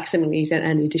facsimiles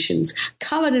and editions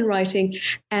covered in writing.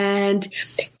 And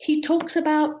he talks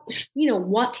about,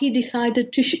 what he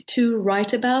decided to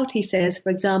write about. He says, for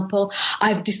example,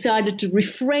 I've decided to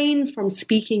refrain from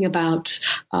speaking about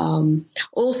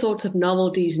all sorts of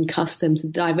novelties and customs, the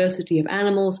diversity of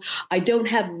animals. I don't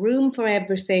have room for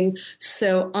everything,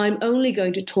 so I'm only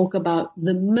going to talk about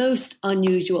the most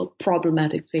unusual,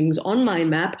 problematic things on my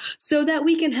map so that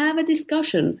we can have a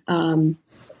discussion.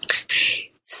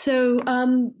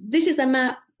 This is a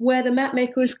map where the map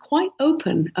maker is quite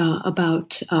open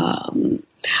about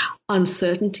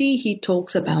uncertainty. He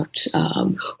talks about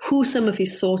who some of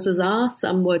his sources are.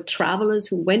 Some were travelers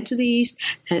who went to the East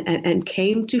and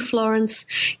came to Florence.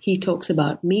 He talks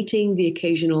about meeting the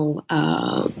occasional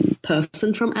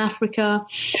person from Africa.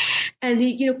 And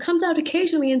he comes out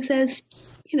occasionally and says,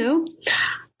 here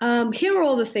are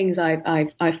all the things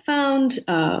I've found.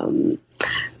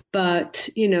 But,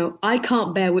 I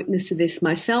can't bear witness to this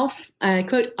myself. And I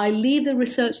quote, I leave the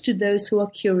research to those who are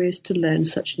curious to learn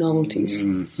such novelties.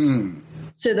 Mm-hmm.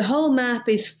 So the whole map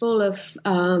is full of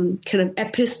kind of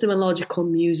epistemological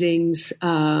musings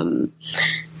and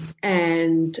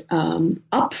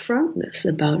upfrontness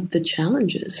about the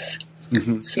challenges.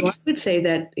 Mm-hmm. So I would say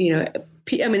that,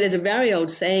 there's a very old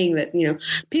saying that,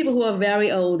 people who are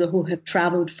very old or who have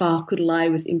traveled far could lie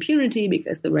with impunity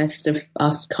because the rest of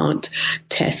us can't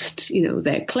test,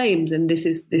 their claims. And this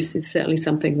is certainly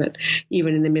something that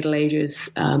even in the Middle Ages,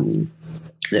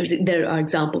 there are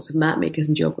examples of map makers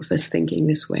and geographers thinking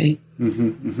this way.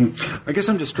 Mm-hmm, mm-hmm. I guess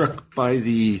I'm just struck by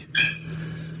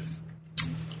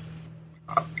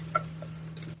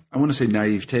I want to say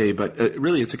naivete, but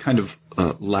really it's a kind of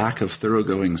lack of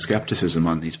thoroughgoing skepticism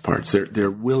on these parts.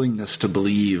 Their willingness to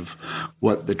believe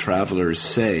what the travelers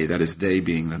say, that is they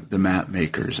being the map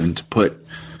makers, and to put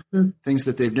things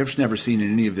that they've never seen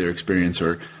in any of their experience,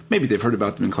 or maybe they've heard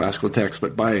about them in classical texts,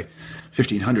 but by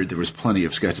 1500 there was plenty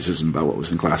of skepticism about what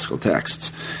was in classical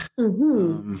texts.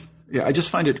 Mm-hmm. I just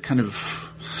find it kind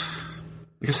of,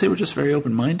 I guess they were just very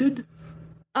open-minded.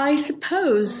 I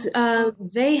suppose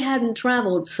they hadn't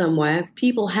traveled somewhere.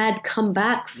 People had come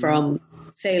back from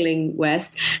sailing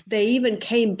west. They even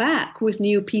came back with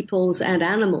new peoples and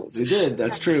animals. They did,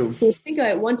 that's true. So think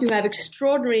about it, once you have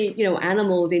extraordinary,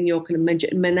 animals in your kind of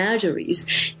menageries,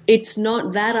 it's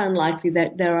not that unlikely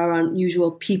that there are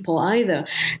unusual people either.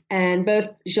 And both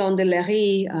Jean de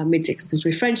Lery, mid-16th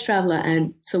century French traveler,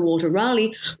 and Sir Walter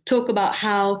Raleigh talk about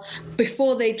how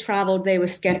before they traveled, they were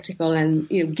skeptical. And,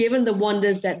 given the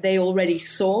wonders that they already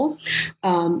saw,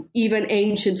 even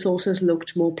ancient sources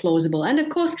looked more plausible. And of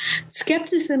course,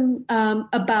 skepticism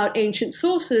about ancient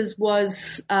sources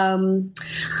was in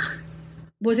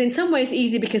some ways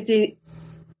easy because the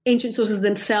ancient sources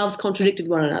themselves contradicted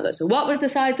one another. So what was the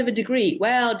size of a degree?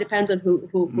 Well, it depends on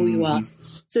who you are.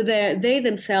 So they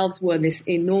themselves were this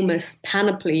enormous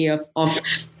panoply of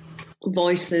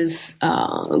voices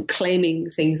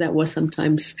claiming things that were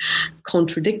sometimes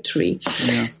contradictory.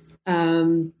 Yeah.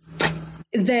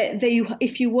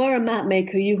 if you were a map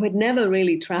maker, you had never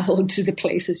really traveled to the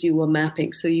places you were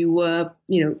mapping. So you were,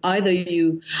 either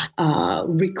you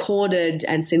recorded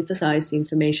and synthesized the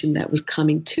information that was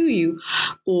coming to you,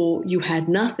 or you had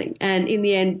nothing. And in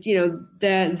the end,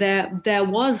 there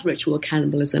was ritual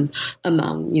cannibalism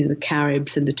among, the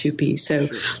Caribs and the Tupi. So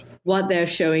what they're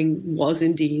showing was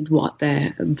indeed what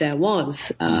there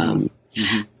was.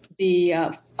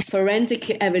 The forensic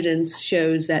evidence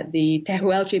shows that the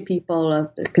Tehuelche people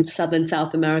of southern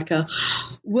South America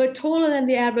were taller than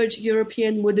the average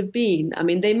European would have been. I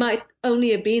mean, they might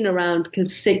only have been around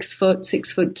 6 foot,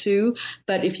 6'2",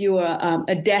 but if you were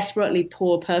a desperately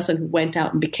poor person who went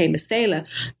out and became a sailor,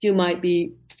 you might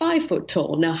be 5 foot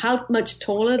tall. Now, how much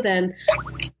taller than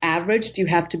average do you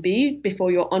have to be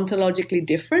before you're ontologically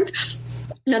different?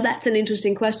 Now, that's an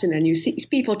interesting question, and you see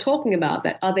people talking about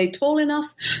that. Are they tall enough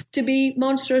to be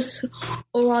monstrous,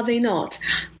 or are they not?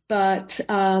 But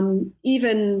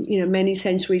even, many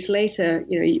centuries later,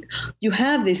 you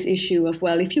have this issue of,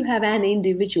 well, if you have an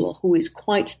individual who is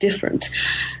quite different,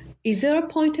 is there a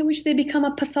point at which they become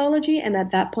a pathology? And at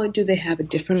that point, do they have a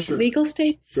different legal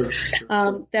status?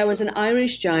 Sure. There was an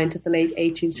Irish giant of the late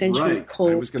 18th century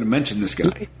called... I was going to mention this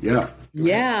guy.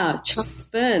 Yeah, Charles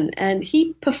Byrne. And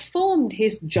he performed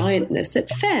his giantness at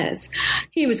fairs.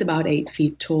 He was about 8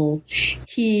 feet tall.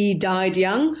 He died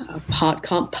young. Heart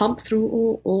can't pump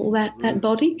through all that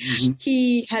body. Mm-hmm.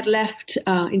 He had left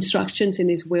instructions in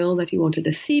his will that he wanted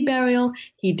a sea burial.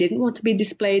 He didn't want to be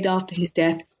displayed after his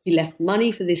death. He left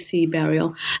money for this sea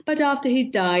burial, but after he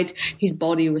died, his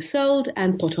body was sold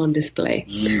and put on display.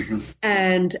 Mm-hmm.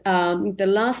 And the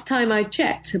last time I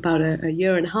checked, about a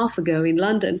year and a half ago in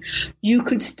London, you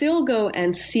could still go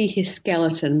and see his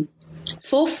skeleton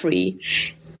for free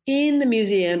in the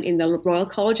museum in the Royal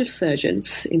College of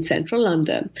Surgeons in central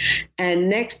London. And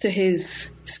next to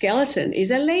his skeleton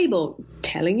is a label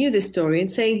telling you the story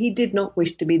and saying he did not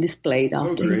wish to be displayed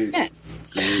after his death.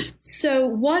 So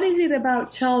what is it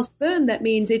about Charles Byrne that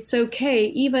means it's okay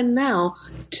even now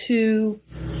to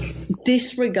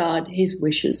disregard his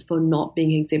wishes for not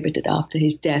being exhibited after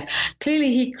his death?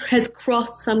 Clearly he has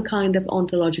crossed some kind of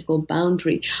ontological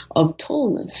boundary of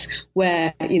tallness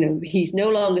where, he's no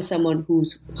longer someone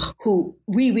who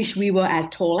we wish we were as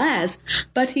tall as,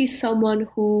 but he's someone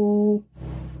who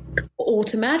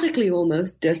automatically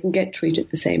almost doesn't get treated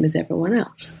the same as everyone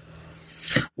else.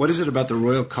 What is it about the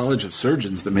Royal College of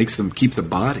Surgeons that makes them keep the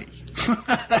body?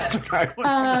 That's what I want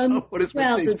to know. What is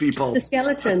with these people? The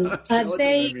skeleton.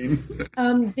 The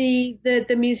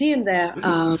museum there,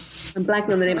 I'm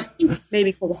blanking on the name. I think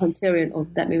maybe called the Hunterian, or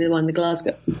that may be the one in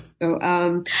Glasgow.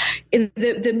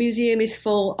 The museum is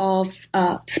full of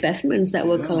specimens that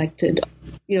were collected.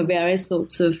 Various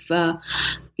sorts of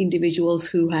individuals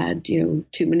who had, too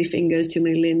many fingers, too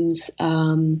many limbs,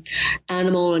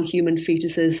 animal and human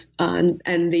fetuses.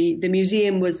 And the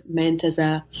museum was meant as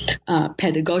a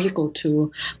pedagogical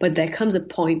tool. But there comes a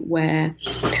point where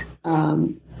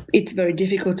it's very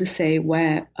difficult to say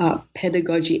where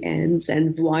pedagogy ends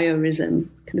and voyeurism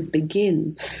kind of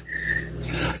begins.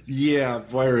 Yeah,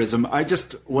 voyeurism. I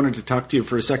just wanted to talk to you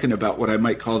for a second about what I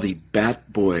might call the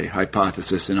Bat Boy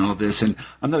hypothesis and all this. And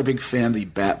I'm not a big fan of the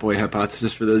Bat Boy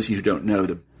hypothesis. For those of you who don't know,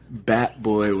 the Bat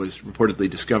Boy was reportedly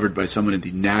discovered by someone in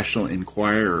the National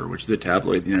Enquirer, which is a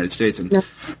tabloid in the United States. And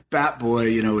Bat Boy,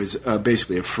 is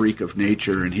basically a freak of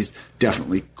nature, and he's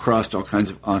definitely crossed all kinds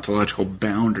of ontological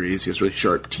boundaries. He has really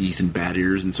sharp teeth and bat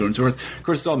ears and so on and so forth. Of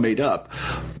course, it's all made up,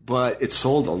 but it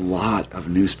sold a lot of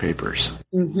newspapers,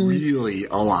 really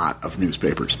a lot of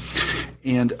newspapers.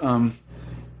 And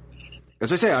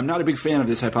as I say, I'm not a big fan of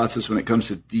this hypothesis when it comes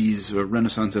to these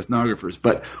Renaissance ethnographers,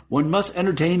 but one must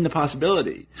entertain the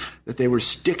possibility that they were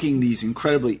sticking these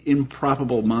incredibly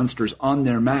improbable monsters on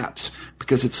their maps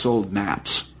because it sold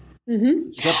maps.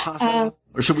 Mm-hmm. Is that possible?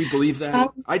 Or should we believe that?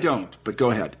 I don't, but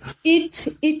go ahead. It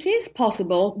is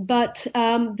possible, but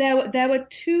there were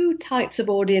two types of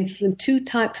audiences and two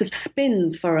types of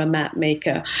spins for a map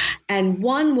maker. And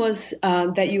one was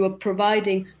that you were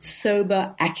providing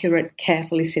sober, accurate,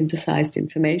 carefully synthesized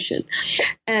information.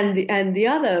 And the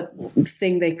other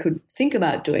thing they could think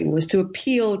about doing was to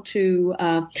appeal to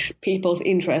people's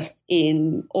interest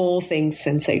in all things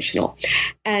sensational.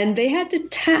 And they had to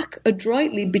tack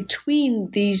adroitly between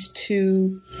these two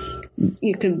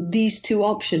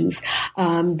options.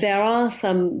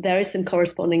 There is some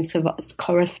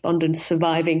correspondence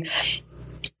surviving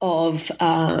of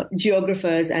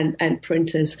geographers and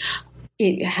printers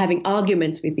having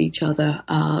arguments with each other,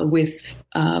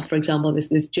 for example,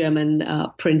 this German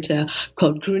printer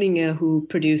called Grüninger, who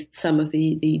produced some of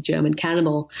the German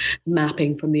cannibal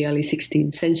mapping from the early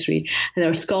 16th century. And there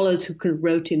are scholars who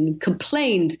wrote in and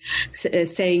complained,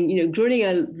 saying,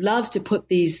 Grüninger loves to put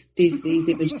these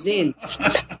images in.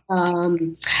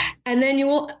 And then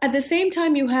at the same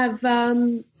time, you have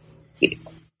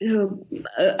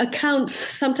accounts,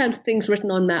 sometimes things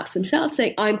written on maps themselves,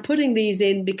 saying, I'm putting these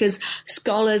in because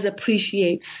scholars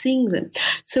appreciate seeing them.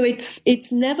 So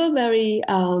it's never very,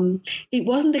 it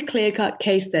wasn't a clear-cut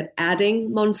case that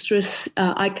adding monstrous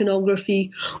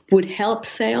iconography would help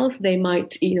sales. They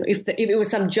might, if it was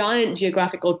some giant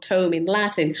geographical tome in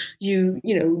Latin,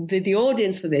 the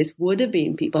audience for this would have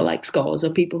been people like scholars or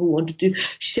people who wanted to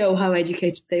show how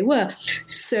educated they were.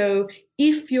 So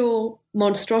if your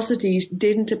monstrosities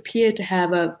didn't appear to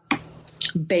have a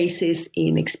basis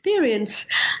in experience,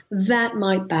 that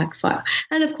might backfire.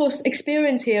 And of course,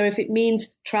 experience here, if it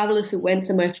means travelers who went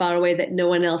somewhere far away that no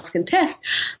one else can test,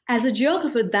 as a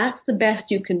geographer, that's the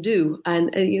best you can do.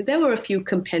 And there were a few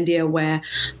compendia where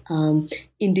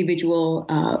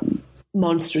individual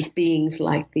monstrous beings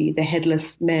like the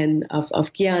headless men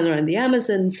of Guyana and the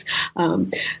Amazons,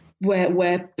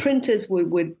 where printers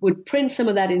would print some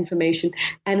of that information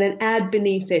and then add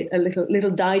beneath it a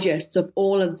little digests of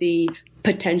all of the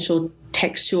potential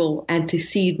textual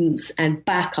antecedents and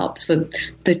backups for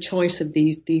the choice of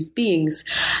these beings.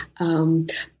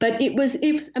 But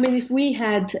if we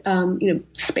had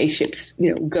spaceships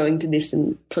going to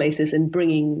distant places and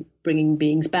bringing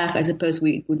beings back, I suppose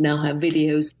we would now have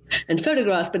videos and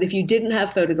photographs. But if you didn't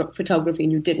have photography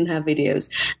and you didn't have videos,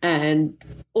 and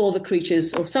all the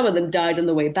creatures or some of them died on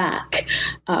the way back,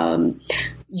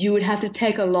 you would have to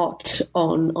take a lot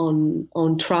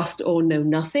on trust or know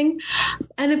nothing.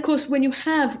 And of course, when you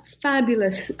have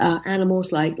fabulous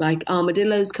animals like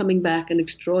armadillos coming back and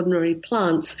extraordinary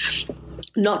plants,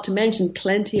 not to mention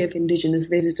plenty of indigenous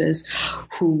visitors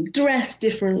who dressed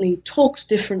differently, talked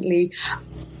differently,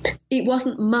 it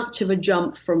wasn't much of a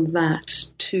jump from that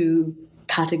to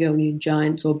Patagonian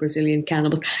giants or Brazilian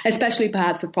cannibals, especially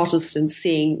perhaps for Protestants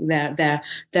seeing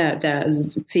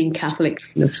seeing Catholics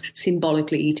kind of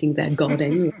symbolically eating their God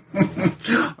anyway.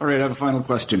 All right, I have a final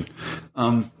question.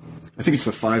 I think it's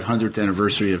the 500th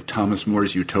anniversary of Thomas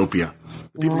More's Utopia.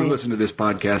 The people who listen to this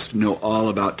podcast know all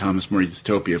about Thomas More's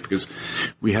Utopia because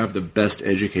we have the best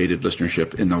educated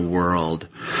listenership in the world.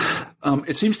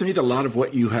 It seems to me that a lot of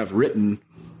what you have written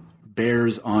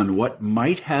bears on what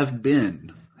might have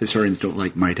been. Historians don't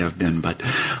like might have been, but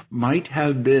might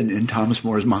have been in Thomas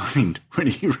More's mind when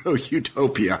he wrote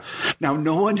Utopia. Now,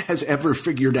 no one has ever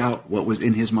figured out what was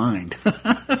in his mind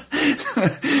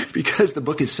because the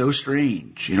book is so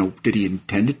strange. Did he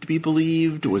intend it to be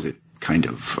believed? Was it kind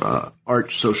of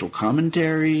arch social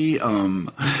commentary?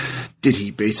 Did he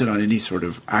base it on any sort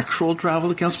of actual travel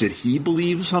accounts? Did he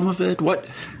believe some of it?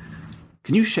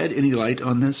 Can you shed any light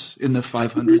on this in the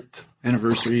 500th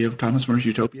anniversary of Thomas More's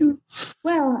Utopia?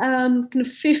 Well, kind of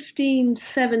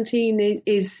 1517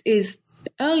 is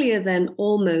earlier than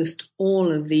almost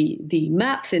all of the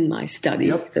maps in my study.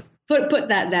 Yep. So put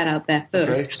that out there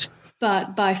first. Okay.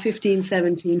 But by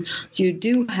 1517, you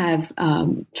do have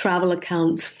travel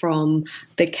accounts from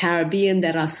the Caribbean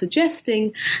that are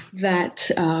suggesting that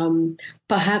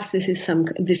perhaps this is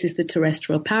the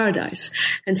terrestrial paradise.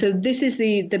 And so this is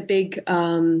the big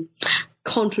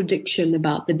contradiction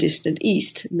about the distant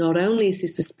East. Not only is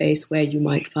this a space where you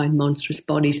might find monstrous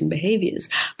bodies and behaviors,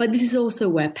 but this is also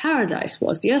where paradise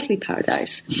was, the earthly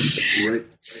paradise. Right.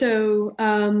 So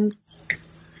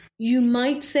you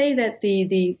might say that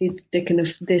the kind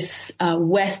of this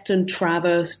western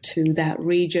traverse to that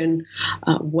region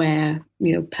where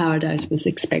paradise was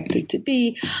expected to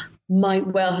be might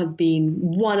well have been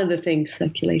one of the things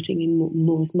circulating in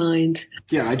More's mind.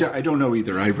 Yeah, I don't know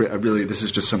either. I really, this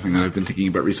is just something that I've been thinking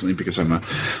about recently because I'm a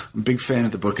big fan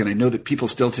of the book, and I know that people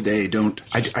still today I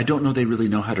don't know they really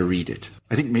know how to read it.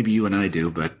 I think maybe you and I do,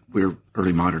 but we're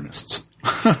early modernists.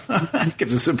 It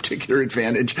gives us a particular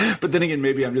advantage. But then again,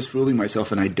 maybe I'm just fooling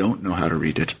myself and I don't know how to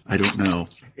read it. I don't know.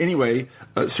 Anyway,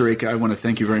 Surekha, I want to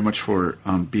thank you very much for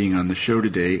being on the show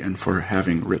today and for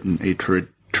having written a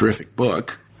terrific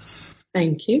book.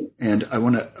 Thank you. And I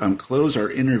want to close our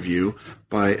interview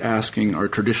by asking our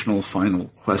traditional final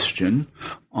question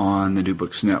on the New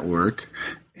Books Network,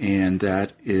 and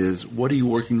that is, what are you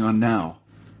working on now?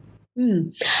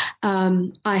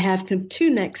 I have kind of two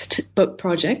next book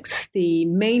projects. The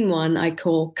main one I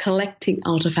call Collecting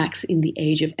Artifacts in the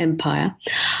Age of Empire.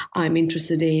 I'm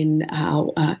interested in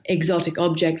how exotic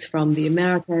objects from the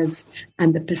Americas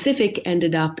and the Pacific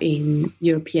ended up in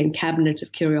European cabinets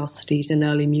of curiosities and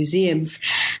early museums.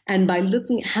 And by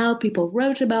looking at how people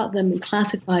wrote about them and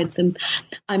classified them,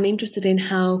 I'm interested in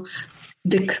how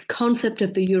the concept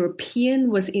of the European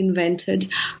was invented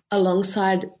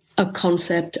alongside a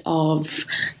concept of,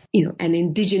 an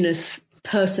indigenous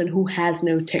person who has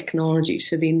no technology.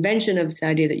 So the invention of this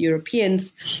idea that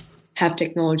Europeans have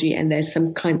technology and there's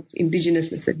some kind of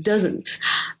indigenousness that doesn't,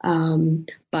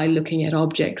 by looking at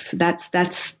objects.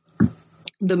 That's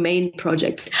the main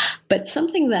project. But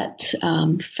something that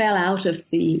fell out of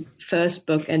the first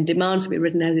book and demands to be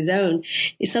written as his own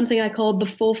is something I call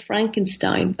Before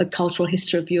Frankenstein, A Cultural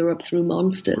History of Europe Through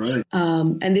Monsters. Right.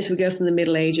 And this would go from the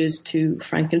Middle Ages to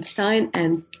Frankenstein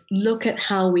and look at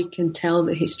how we can tell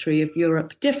the history of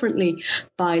Europe differently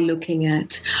by looking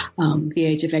at the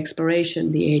age of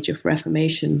exploration, the age of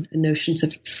Reformation, notions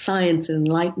of science and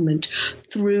enlightenment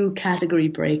through category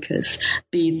breakers,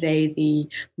 be they the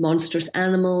monstrous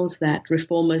animals that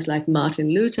reformers like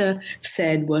Martin Luther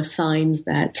said were signs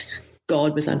that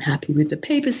God was unhappy with the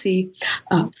papacy,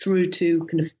 through to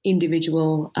kind of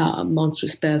individual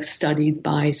monstrous births studied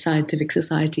by scientific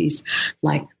societies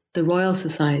like the Royal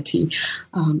Society.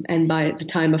 And by the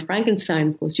time of Frankenstein,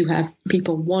 of course, you have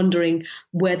people wondering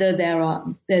whether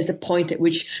there's a point at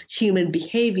which human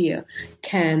behavior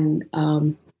can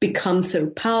become so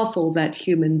powerful that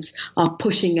humans are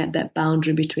pushing at that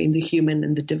boundary between the human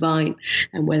and the divine,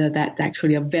 and whether that's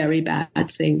actually a very bad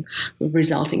thing,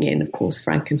 resulting in, of course,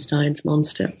 Frankenstein's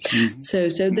monster. Mm-hmm. So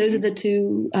those are the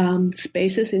two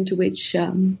spaces into which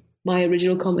my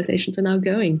original conversations are now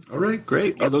going. All right,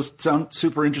 great. Well, those sound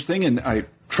super interesting, and I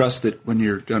trust that when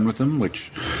you're done with them,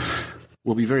 which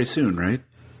will be very soon, right?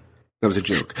 That was a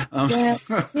joke.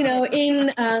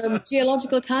 In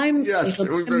geological time, yes,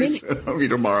 it'll be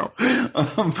tomorrow.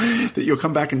 That you'll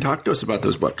come back and talk to us about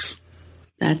those books.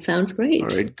 That sounds great. All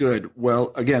right, good.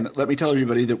 Well, again, let me tell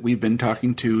everybody that we've been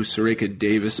talking to Surekha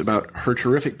Davis about her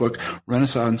terrific book,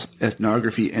 Renaissance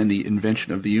Ethnography and the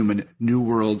Invention of the Human, New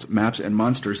Worlds, Maps and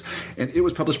Monsters. And it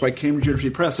was published by Cambridge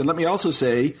University Press. And let me also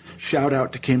say, shout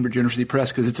out to Cambridge University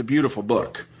Press, because it's a beautiful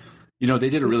book. They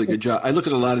did a really good job. I look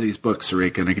at a lot of these books,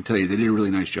 Surekha, and I can tell you they did a really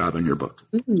nice job on your book.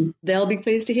 Mm-hmm. They'll be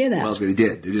pleased to hear that. Well, they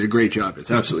did. They did a great job. It's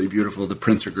absolutely beautiful. The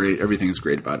prints are great. Everything is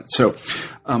great about it. So,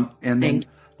 then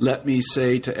let me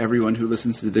say to everyone who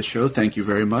listens to this show, thank you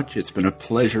very much. It's been a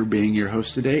pleasure being your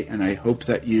host today, and I hope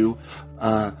that you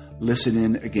listen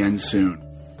in again soon.